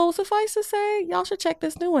 So suffice to say, y'all should check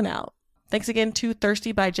this new one out. Thanks again to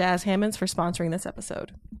Thirsty by Jazz Hammonds for sponsoring this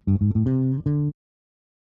episode.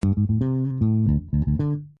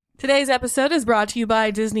 Today's episode is brought to you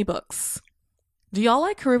by Disney Books. Do y'all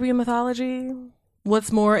like Caribbean mythology?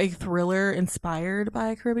 What's more, a thriller inspired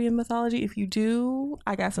by Caribbean mythology? If you do,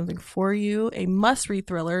 I got something for you. A must-read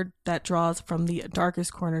thriller that draws from the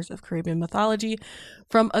darkest corners of Caribbean mythology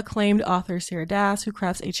from acclaimed author Sarah Dass, who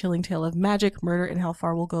crafts a chilling tale of magic, murder, and how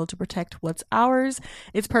far we'll go to protect what's ours.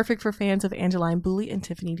 It's perfect for fans of Angeline Boulley and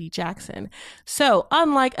Tiffany D. Jackson. So,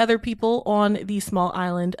 unlike other people on the small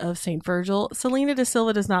island of St. Virgil, Selena da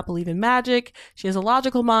Silva does not believe in magic. She has a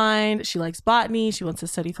logical mind. She likes botany. She wants to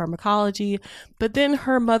study pharmacology. But then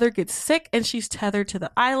her mother gets sick and she's tethered to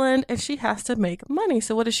the island and she has to make money.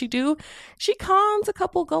 So what does she do? She cons a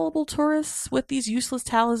couple gullible tourists with these useless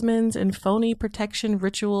talismans and phony protection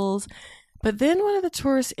rituals. But then one of the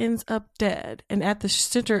tourists ends up dead and at the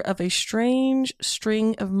center of a strange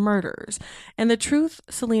string of murders. And the truth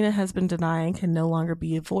Selena has been denying can no longer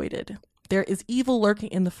be avoided. There is evil lurking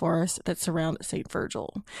in the forest that surround St.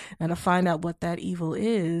 Virgil. Now, to find out what that evil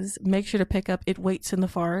is, make sure to pick up It Waits in the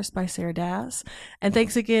Forest by Sarah Dass. And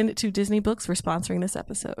thanks again to Disney Books for sponsoring this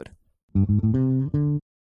episode.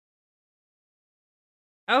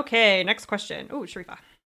 Okay, next question. Oh, Sharifa.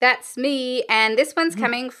 That's me, and this one's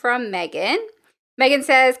coming from Megan. Megan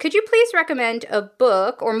says, could you please recommend a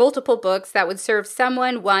book or multiple books that would serve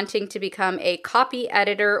someone wanting to become a copy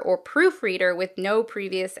editor or proofreader with no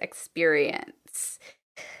previous experience?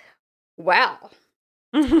 Well,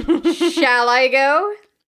 shall I go?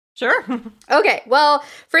 Sure. Okay, well,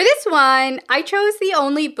 for this one, I chose the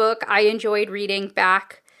only book I enjoyed reading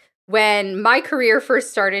back when my career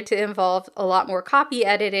first started to involve a lot more copy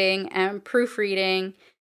editing and proofreading.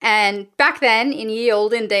 And back then, in ye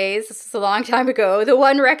olden days, this is a long time ago, the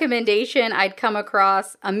one recommendation I'd come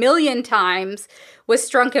across a million times was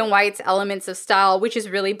Strunk & White's Elements of Style, which is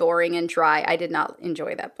really boring and dry. I did not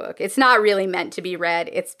enjoy that book. It's not really meant to be read.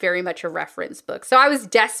 It's very much a reference book. So I was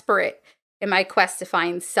desperate in my quest to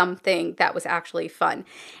find something that was actually fun.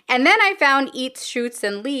 And then I found Eats, Shoots,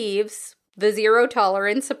 and Leaves, The Zero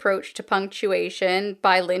Tolerance Approach to Punctuation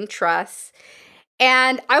by Lynn Truss.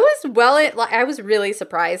 And I was really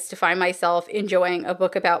surprised to find myself enjoying a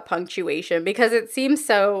book about punctuation because it seems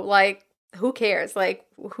so like, who cares? Like,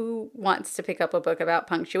 who wants to pick up a book about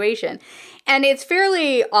punctuation? And it's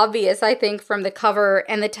fairly obvious, I think, from the cover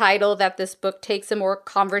and the title that this book takes a more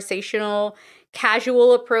conversational,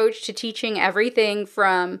 casual approach to teaching everything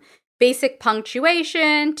from basic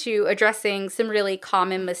punctuation to addressing some really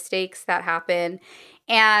common mistakes that happen.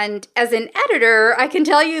 And as an editor, I can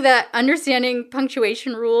tell you that understanding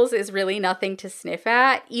punctuation rules is really nothing to sniff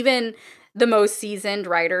at. Even the most seasoned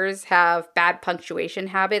writers have bad punctuation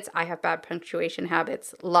habits. I have bad punctuation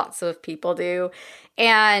habits. Lots of people do.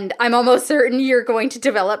 And I'm almost certain you're going to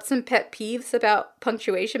develop some pet peeves about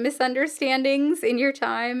punctuation misunderstandings in your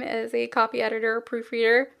time as a copy editor or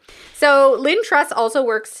proofreader. So Lynn Truss also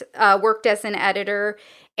worked as an editor.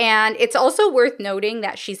 And it's also worth noting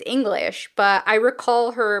that she's English, but I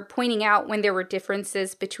recall her pointing out when there were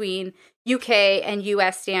differences between UK and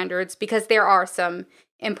US standards because there are some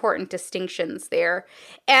important distinctions there.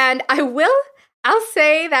 And I'll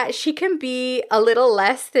say that she can be a little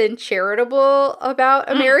less than charitable about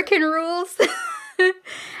American rules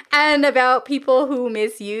and about people who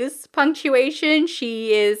misuse punctuation.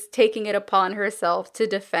 She is taking it upon herself to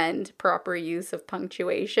defend proper use of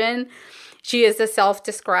punctuation. She is a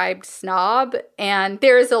self-described snob, and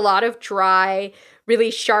there is a lot of dry, really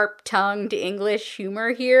sharp-tongued English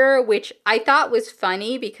humor here, which I thought was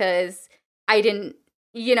funny because I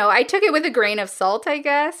took it with a grain of salt, I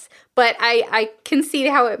guess, but I can see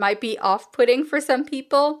how it might be off-putting for some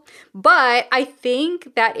people. But I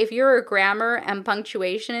think that if you're a grammar and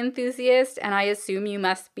punctuation enthusiast, and I assume you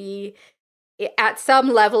must be at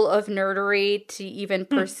some level of nerdery to even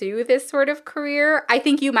pursue this sort of career, I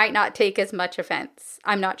think you might not take as much offense.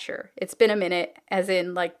 I'm not sure. It's been a minute, as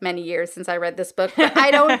in like many years since I read this book, but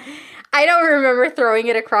I don't remember throwing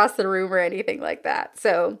it across the room or anything like that.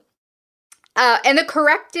 So, and the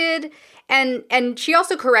corrected, and she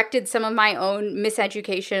also corrected some of my own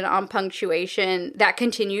miseducation on punctuation that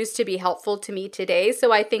continues to be helpful to me today.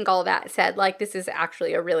 So I think all that said, like, this is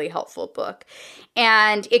actually a really helpful book.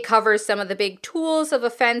 And it covers some of the big tools of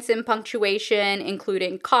offense in punctuation,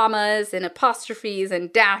 including commas and apostrophes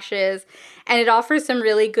and dashes. And it offers some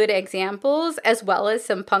really good examples as well as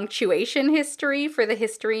some punctuation history for the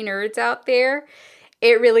history nerds out there.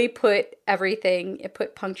 It really put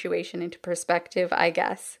punctuation into perspective, I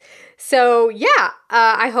guess. So yeah,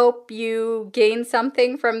 I hope you gain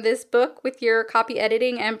something from this book with your copy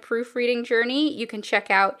editing and proofreading journey. You can check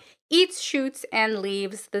out Eats, Shoots, and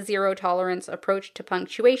Leaves, The Zero Tolerance Approach to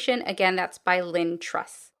Punctuation. Again, that's by Lynn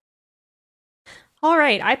Truss. All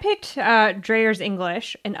right, I picked Dreyer's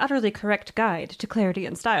English, An Utterly Correct Guide to Clarity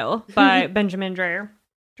and Style by Benjamin Dreyer.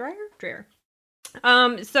 Dreyer.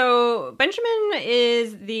 So Benjamin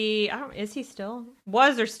is is he still?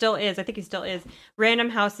 Was or still is, I think he still is,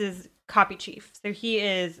 Random House's copy chief. So he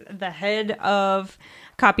is the head of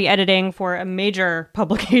copy editing for a major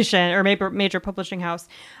publication or major publishing house.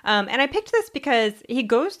 And I picked this because he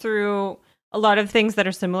goes through a lot of things that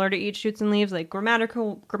are similar to Eat, Shoots, and Leaves, like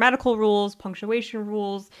grammatical rules, punctuation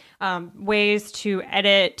rules, ways to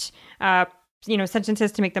edit,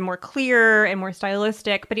 sentences to make them more clear and more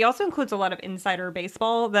stylistic. But he also includes a lot of insider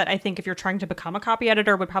baseball that I think if you're trying to become a copy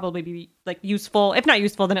editor would probably be like useful. If not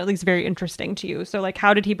useful, then at least very interesting to you. So like,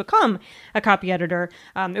 how did he become a copy editor?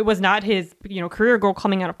 It was not his, career goal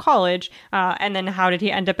coming out of college. And then how did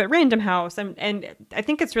he end up at Random House? And I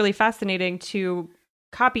think it's really fascinating to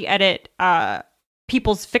copy edit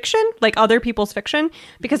people's fiction, like other people's fiction,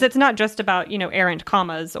 because it's not just about, errant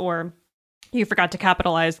commas or you forgot to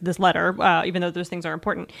capitalize this letter, even though those things are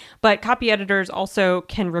important. But copy editors also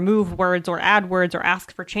can remove words or add words or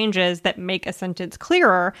ask for changes that make a sentence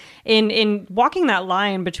clearer in walking that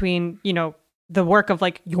line between, the work of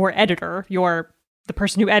like your editor, the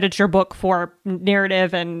person who edits your book for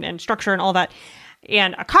narrative and structure and all that,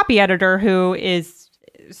 and a copy editor who is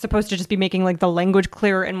supposed to just be making like the language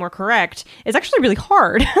clearer and more correct is actually really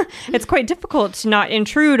hard. It's quite difficult to not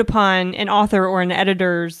intrude upon an author or an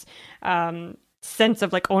editor's sense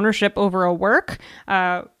of like ownership over a work.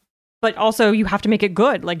 But also you have to make it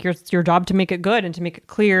good. Like it's your job to make it good and to make it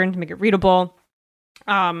clear and to make it readable.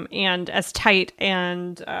 And as tight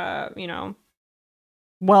and,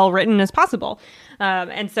 well written as possible.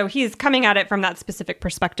 And so he's coming at it from that specific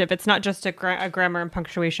perspective. It's not just a grammar and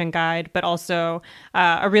punctuation guide, but also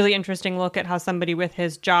a really interesting look at how somebody with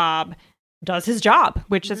his job does his job,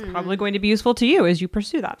 which is probably going to be useful to you as you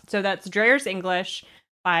pursue that. So that's Dreyer's English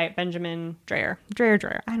by Benjamin Dreyer.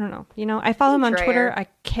 Dreyer. I don't know. I follow him on Twitter. I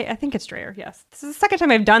think it's Dreyer. Yes. This is the second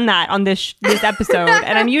time I've done that on this episode.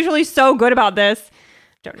 And I'm usually so good about this.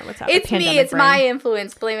 Don't know what's happening. It's me. It's my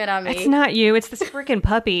influence. Blame it on me. It's not you. It's this freaking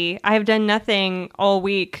puppy. I have done nothing all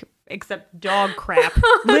week except dog crap,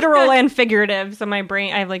 literal and figurative. So my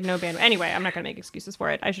brain, I have like no bandwidth. Anyway, I'm not going to make excuses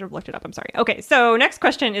for it. I should have looked it up. I'm sorry. Okay, so next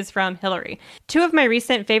question is from Hillary. 2 of my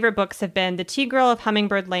recent favorite books have been The Tea-Girl of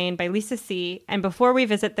Hummingbird Lane by Lisa C. and Before We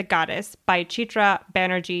Visit the Goddess by Chitra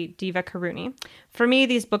Banerjee Divakaruni. For me,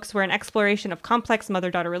 these books were an exploration of complex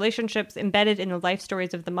mother-daughter relationships embedded in the life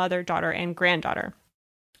stories of the mother, daughter, and granddaughter.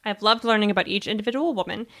 I've loved learning about each individual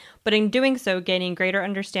woman, but in doing so, gaining greater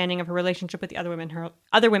understanding of her relationship with the other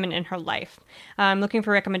women in her life. I'm looking for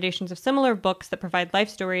recommendations of similar books that provide life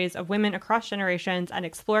stories of women across generations and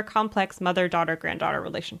explore complex mother, daughter, granddaughter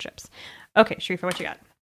relationships. Okay, Sharifa, what you got?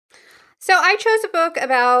 So I chose a book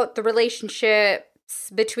about the relationships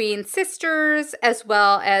between sisters as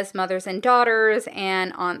well as mothers and daughters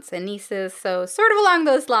and aunts and nieces. So sort of along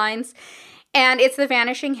those lines. And it's The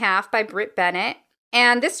Vanishing Half by Brit Bennett.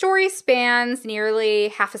 And this story spans nearly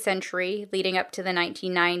half a century leading up to the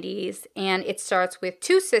 1990s. And it starts with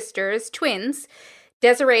 2 sisters, twins,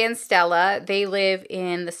 Desiree and Stella. They live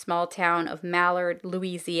in the small town of Mallard,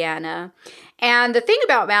 Louisiana. And the thing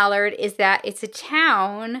about Mallard is that it's a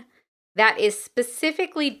town that is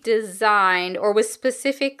specifically designed or was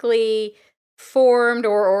specifically formed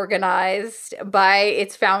or organized by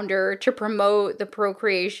its founder to promote the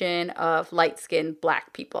procreation of light-skinned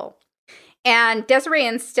Black people. And Desiree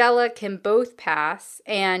and Stella can both pass,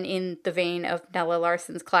 and in the vein of Nella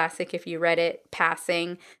Larsen's classic, if you read it,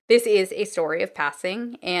 Passing, this is a story of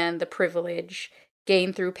passing and the privilege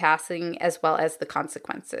gained through passing as well as the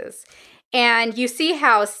consequences. And you see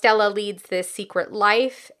how Stella leads this secret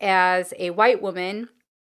life as a white woman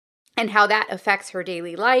and how that affects her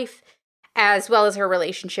daily life, as well as her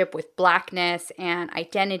relationship with Blackness and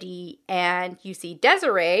identity. And you see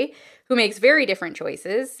Desiree, who makes very different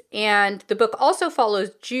choices. And the book also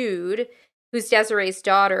follows Jude, who's Desiree's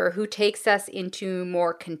daughter, who takes us into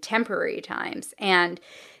more contemporary times. And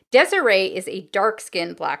Desiree is a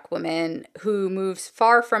dark-skinned Black woman who moves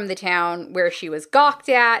far from the town where she was gawked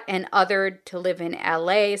at and othered to live in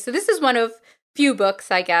LA. So this is one of few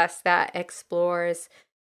books, I guess, that explores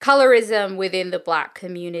colorism within the Black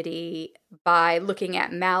community by looking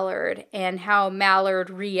at Mallard and how Mallard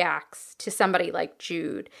reacts to somebody like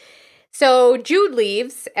Jude. So Jude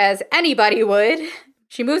leaves, as anybody would.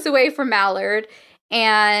 She moves away from Mallard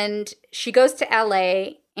and she goes to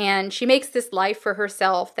LA and she makes this life for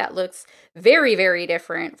herself that looks very, very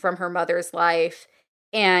different from her mother's life.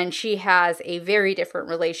 And she has a very different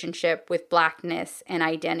relationship with Blackness and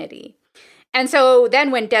identity. And so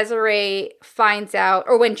then when Desiree finds out,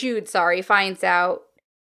 or when Jude, finds out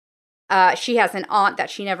she has an aunt that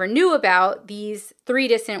she never knew about, these three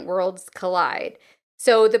distant worlds collide.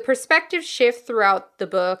 So the perspective shift throughout the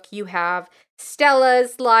book. You have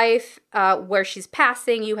Stella's life where she's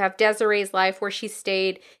passing. You have Desiree's life where she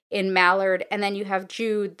stayed in Mallard. And then you have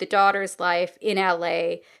Jude, the daughter's life in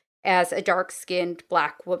LA as a dark-skinned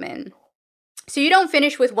Black woman. So you don't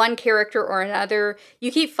finish with one character or another.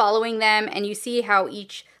 You keep following them and you see how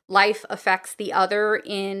each life affects the other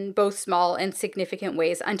in both small and significant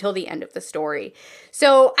ways until the end of the story.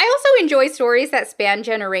 So I also enjoy stories that span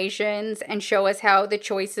generations and show us how the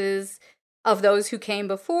choices of those who came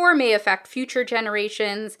before may affect future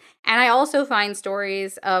generations. And I also find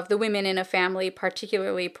stories of the women in a family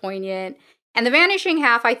particularly poignant. And The Vanishing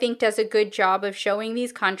Half, I think, does a good job of showing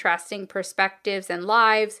these contrasting perspectives and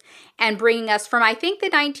lives and bringing us from, I think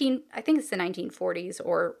it's the 1940s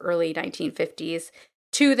or early 1950s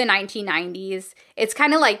to the 1990s. It's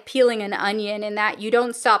kind of like peeling an onion in that you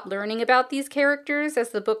don't stop learning about these characters as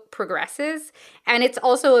the book progresses. And it's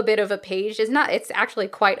also a bit of a page. It's actually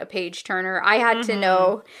quite a page turner. I had to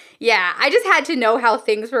know, I just had to know how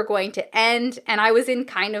things were going to end. And I was in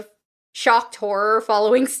kind of shocked horror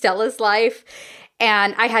following Stella's life,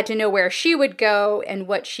 and I had to know where she would go and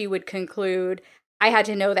what she would conclude. I had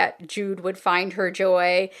to know that Jude would find her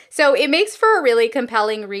joy. So it makes for a really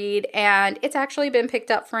compelling read, and it's actually been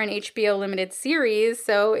picked up for an HBO limited series.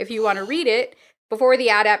 So if you want to read it before the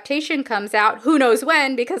adaptation comes out, who knows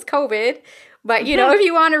when because COVID, but if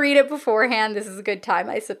you want to read it beforehand, this is a good time,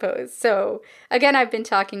 I suppose. So again, I've been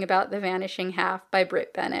talking about The Vanishing Half by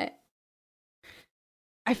Brit Bennett.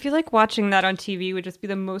 I feel like watching that on TV would just be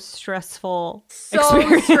the most stressful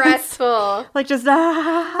experience. Stressful. Like just,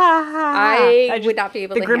 I would not be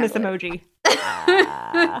able to the grimace emoji.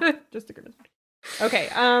 Just the grimace. Okay,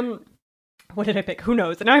 what did I pick? Who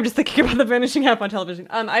knows? And now I'm just thinking about The Vanishing Half on television.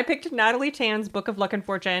 I picked Natalie Tan's Book of Luck and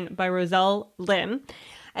Fortune by Roselle Lim.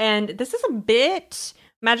 And this is a bit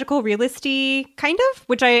magical realisty, kind of,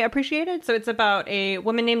 which I appreciated. So it's about a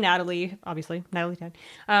woman named Natalie, obviously, Natalie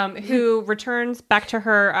Tan, who returns back to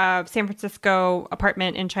her San Francisco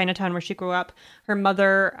apartment in Chinatown where she grew up. Her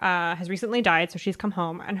mother has recently died, so she's come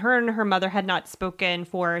home. And her mother had not spoken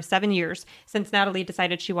for 7 years since Natalie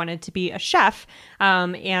decided she wanted to be a chef.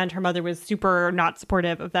 And her mother was super not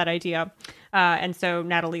supportive of that idea. And so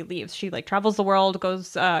Natalie leaves. She travels the world,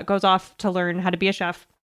 goes off to learn how to be a chef.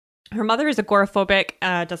 Her mother is agoraphobic,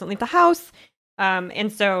 doesn't leave the house, and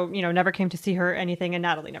so, never came to see her anything, and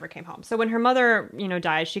Natalie never came home. So when her mother,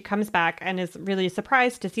 dies, she comes back and is really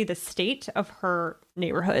surprised to see the state of her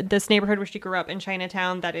neighborhood. This neighborhood where she grew up in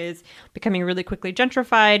Chinatown that is becoming really quickly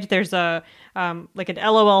gentrified. There's an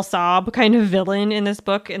LOL sob kind of villain in this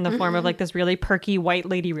book in the form of this really perky white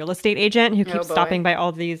lady real estate agent who keeps stopping by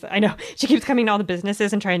all these. I know, she keeps coming to all the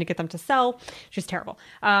businesses and trying to get them to sell. She's terrible.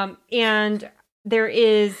 And there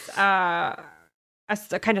is a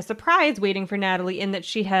kind of surprise waiting for Natalie in that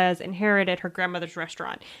she has inherited her grandmother's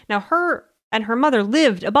restaurant. Now, her mother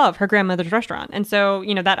lived above her grandmother's restaurant. And so,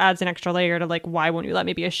 that adds an extra layer to why won't you let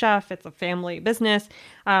me be a chef? It's a family business.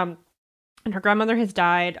 And her grandmother has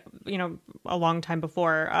died, a long time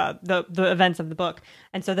before the events of the book.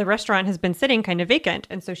 And so the restaurant has been sitting kind of vacant.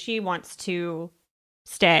 And so she wants to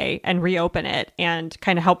stay and reopen it and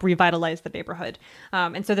kind of help revitalize the neighborhood.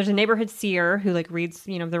 And so there's a neighborhood seer who reads,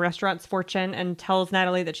 the restaurant's fortune and tells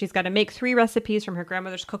Natalie that she's got to make 3 recipes from her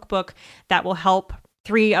grandmother's cookbook that will help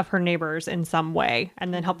 3 of her neighbors in some way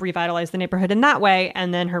and then help revitalize the neighborhood in that way.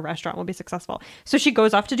 And then her restaurant will be successful. So she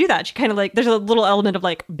goes off to do that. She kind of there's a little element of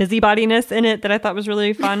busybodiness in it that I thought was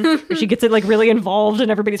really fun. Where she gets it really involved in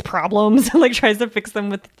everybody's problems and tries to fix them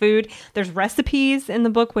with food. There's recipes in the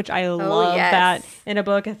book, which I love that in a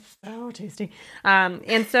book. It's so tasty.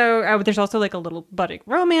 And so there's also a little budding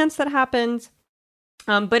romance that happens.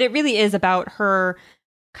 But it really is about her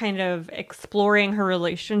kind of exploring her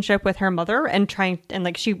relationship with her mother and trying,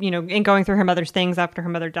 and she, in going through her mother's things after her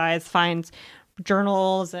mother dies, finds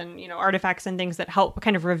journals and, artifacts and things that help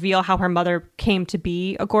kind of reveal how her mother came to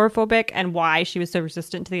be agoraphobic and why she was so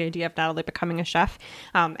resistant to the idea of Natalie becoming a chef.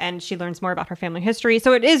 And she learns more about her family history.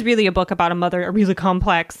 So it is really a book about a really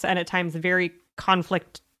complex and at times very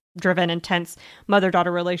conflict-driven, intense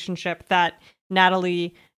mother-daughter relationship that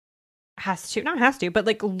Natalie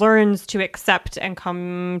learns to accept and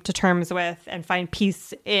come to terms with and find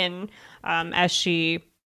peace in as she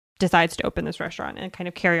decides to open this restaurant and kind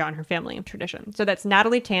of carry on her family tradition. So that's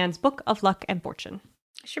Natalie Tan's Book of Luck and Fortune.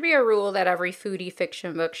 It should be a rule that every foodie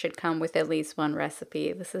fiction book should come with at least 1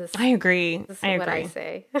 recipe. I agree. This is what I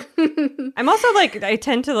say. I'm also I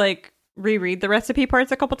tend to reread the recipe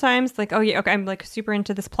parts a couple times. Like, oh yeah, okay, I'm like super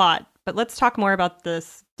into this plot, but let's talk more about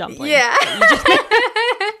this dumpling. Yeah.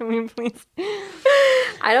 I mean, please.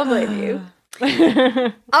 I don't blame you.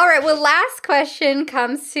 All right, well, last question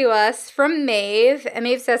comes to us from Maeve. And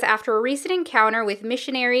Maeve says, after a recent encounter with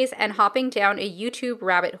missionaries and hopping down a YouTube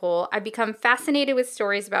rabbit hole, I've become fascinated with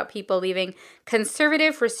stories about people leaving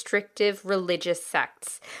conservative, restrictive religious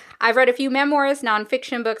sects. I've read a few memoirs,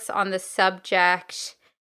 nonfiction books on the subject,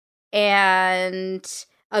 and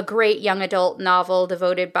a great young adult novel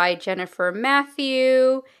devoted by Jennifer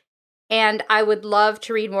Matthew. And I would love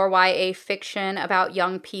to read more YA fiction about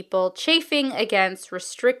young people chafing against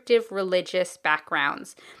restrictive religious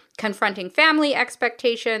backgrounds, confronting family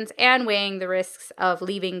expectations, and weighing the risks of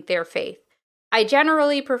leaving their faith. I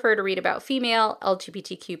generally prefer to read about female,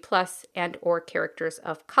 LGBTQ+, and or characters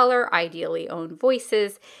of color, ideally own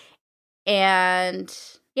voices. And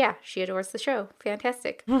yeah, she adores the show.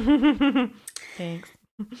 Fantastic. Thanks.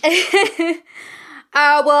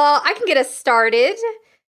 Well, I can get us started.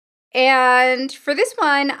 And for this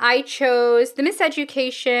one, I chose The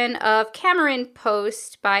Miseducation of Cameron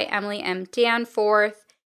Post by Emily M. Danforth.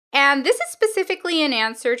 And this is specifically an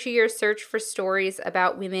answer to your search for stories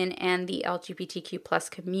about women and the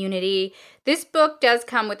LGBTQ+ community. This book does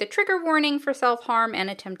come with a trigger warning for self-harm and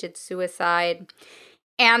attempted suicide.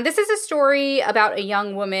 And this is a story about a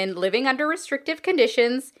young woman living under restrictive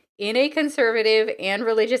conditions in a conservative and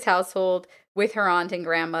religious household with her aunt and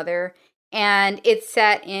grandmother. And it's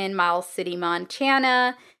set in Miles City,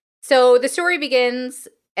 Montana. So the story begins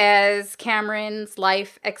as Cameron's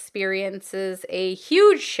life experiences a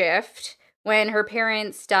huge shift when her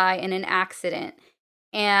parents die in an accident.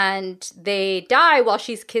 And they die while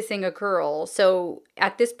she's kissing a girl. So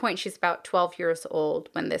at this point, she's about 12 years old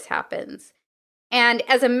when this happens. And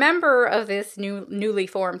as a member of this newly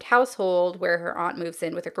formed household where her aunt moves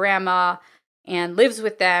in with her grandma and lives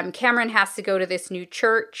with them, Cameron has to go to this new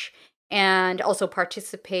church and also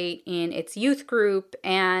participate in its youth group.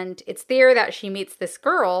 And it's there that she meets this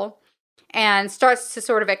girl and starts to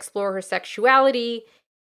sort of explore her sexuality.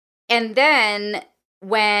 And then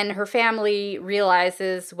when her family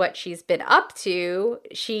realizes what she's been up to,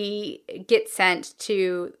 she gets sent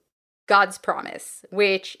to God's Promise,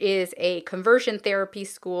 which is a conversion therapy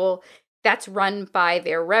school that's run by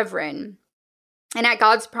their reverend. And at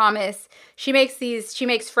God's Promise, she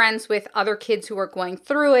makes friends with other kids who are going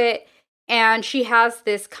through it. And she has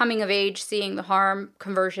this coming of age, seeing the harm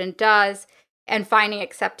conversion does and finding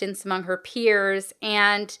acceptance among her peers.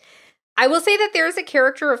 And I will say that there's a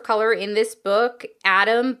character of color in this book,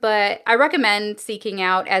 Adam, but I recommend seeking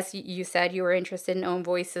out, as you said, you were interested in Own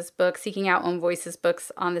Voices books, seeking out Own Voices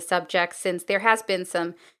books on the subject, since there has been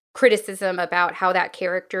some criticism about how that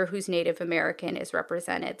character who's Native American is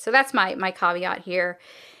represented. So that's my caveat here.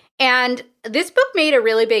 And this book made a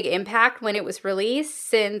really big impact when it was released,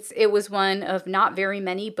 since it was one of not very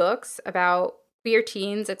many books about queer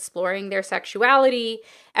teens exploring their sexuality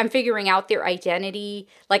and figuring out their identity.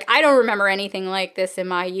 Like, I don't remember anything like this in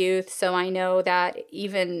my youth, so I know that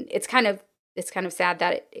even it's kind of sad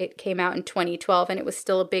that it came out in 2012 and it was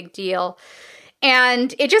still a big deal.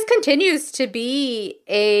 And it just continues to be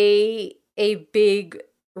a big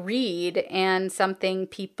read and something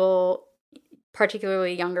people,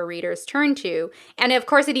 particularly younger readers, turn to. And of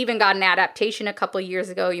course, it even got an adaptation a couple years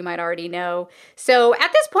ago, you might already know. So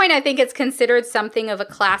at this point, I think it's considered something of a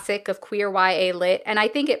classic of queer YA lit, and I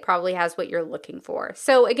think it probably has what you're looking for.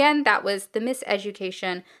 So again, that was The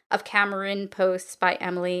Miseducation of Cameron Post by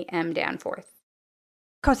Emily M. Danforth.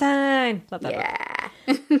 Cosign! Love that book. Yeah.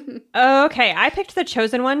 Okay, I picked The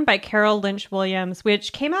Chosen One by Carol Lynch Williams,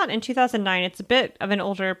 which came out in 2009. It's a bit of an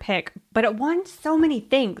older pick, but it won so many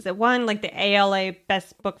things. It won like the ALA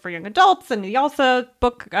Best Book for Young Adults and the also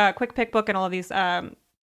book, Quick Pick book, and all of these.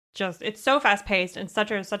 It's so fast paced and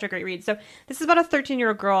such a great read. So this is about a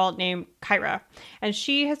 13-year-old girl named Kyra, and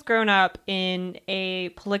she has grown up in a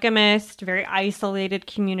polygamist, very isolated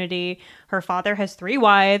community. Her father has 3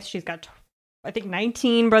 wives. She's got I think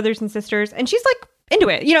 19 brothers and sisters, and she's like into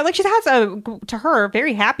it. You know, like she has to her,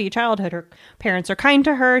 very happy childhood. Her parents are kind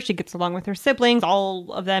to her. She gets along with her siblings.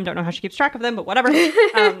 All of them, don't know how she keeps track of them, but whatever.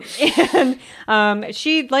 And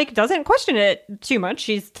she like doesn't question it too much.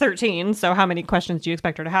 She's 13, so how many questions do you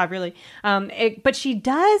expect her to have, really? But she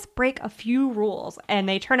does break a few rules, and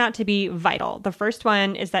they turn out to be vital. The first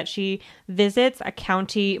one is that she visits a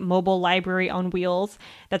county mobile library on wheels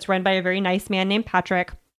that's run by a very nice man named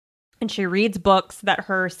Patrick. And she reads books that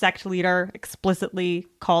her sect leader explicitly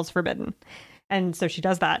calls forbidden. And so she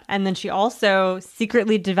does that. And then she also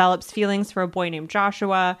secretly develops feelings for a boy named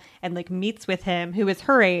Joshua and like meets with him, who is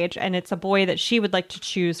her age. And it's a boy that she would like to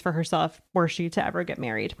choose for herself were she to ever get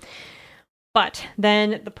married. But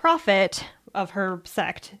then the prophet of her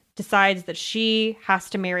sect decides that she has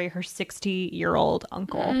to marry her 60-year-old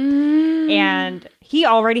uncle. And he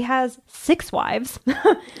already has 6 wives.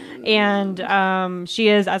 And she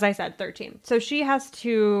is, as I said, 13. So she has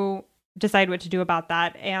to decide what to do about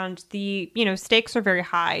that. And the, stakes are very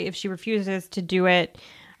high. If she refuses to do it,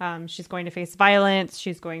 she's going to face violence.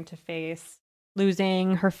 She's going to face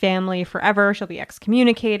losing her family forever. She'll be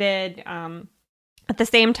excommunicated. At the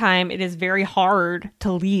same time, it is very hard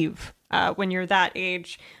to leave when you're that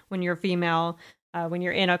age, when you're female, when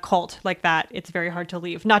you're in a cult like that. It's very hard to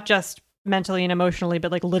leave, not just mentally and emotionally,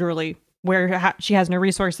 but like literally, where she has no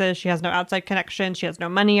resources, she has no outside connection, she has no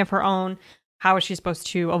money of her own. How is she supposed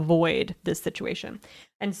to avoid this situation?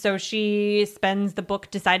 And so she spends the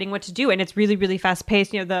book deciding what to do. And it's really, really fast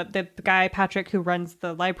paced. The guy, Patrick, who runs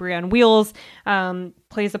the library on wheels,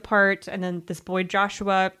 plays a part. And then this boy,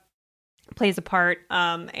 Joshua, plays a part.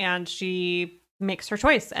 And she makes her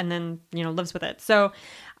choice and then, lives with it. So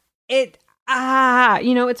it's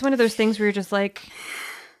one of those things where you're just like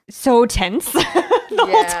so tense the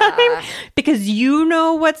whole time, because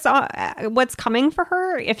what's coming for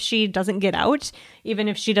her if she doesn't get out, even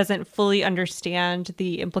if she doesn't fully understand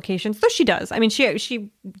the implications. Though she does. I mean,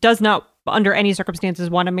 she does not under any circumstances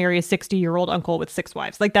want to marry a 60-year-old uncle with 6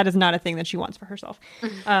 wives. Like, that is not a thing that she wants for herself.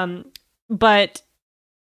 But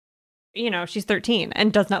she's 13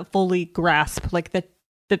 and does not fully grasp like the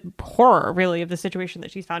horror really of the situation that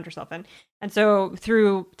she's found herself in. And so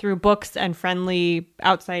through books and friendly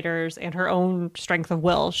outsiders and her own strength of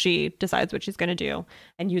will, she decides what she's going to do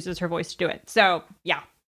and uses her voice to do it. So yeah,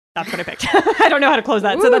 that's what I picked. I don't know how to close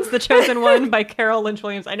that. So that's The Chosen One by Carol Lynch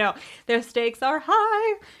Williams. I know their stakes are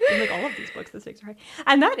high. In like all of these books, the stakes are high.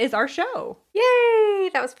 And that is our show. Yay!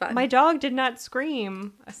 That was fun. My dog did not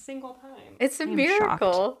scream a single time. It's a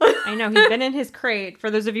miracle. I know. He's been in his crate. For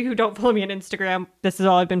those of you who don't follow me on Instagram, this is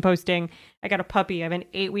all I've been posting. I got a puppy. I have an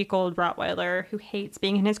 8-week-old Rottweiler who hates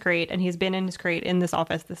being in his crate, and he's been in his crate in this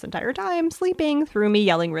office this entire time, sleeping through me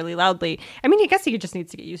yelling really loudly. I mean, I guess he just needs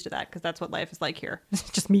to get used to that, because that's what life is like here. It's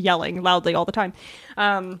just me yelling loudly all the time.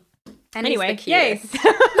 Anyway, yay.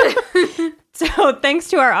 So thanks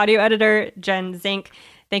to our audio editor, Jen Zink.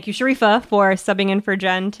 Thank you, Sharifa, for subbing in for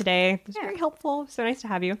Jen today. It was very helpful. So nice to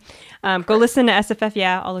have you. Go listen to SFF.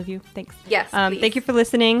 Yeah, all of you. Thanks. Yes, thank you for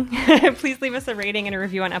listening. Please leave us a rating and a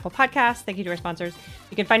review on Apple Podcasts. Thank you to our sponsors.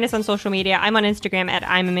 You can find us on social media. I'm on Instagram at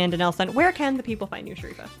I'm Amanda Nelson. Where can the people find you,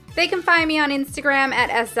 Sharifa? They can find me on Instagram at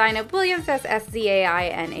SZainab Williams. That's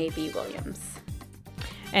SZainab Williams.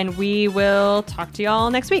 And we will talk to y'all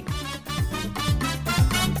next week.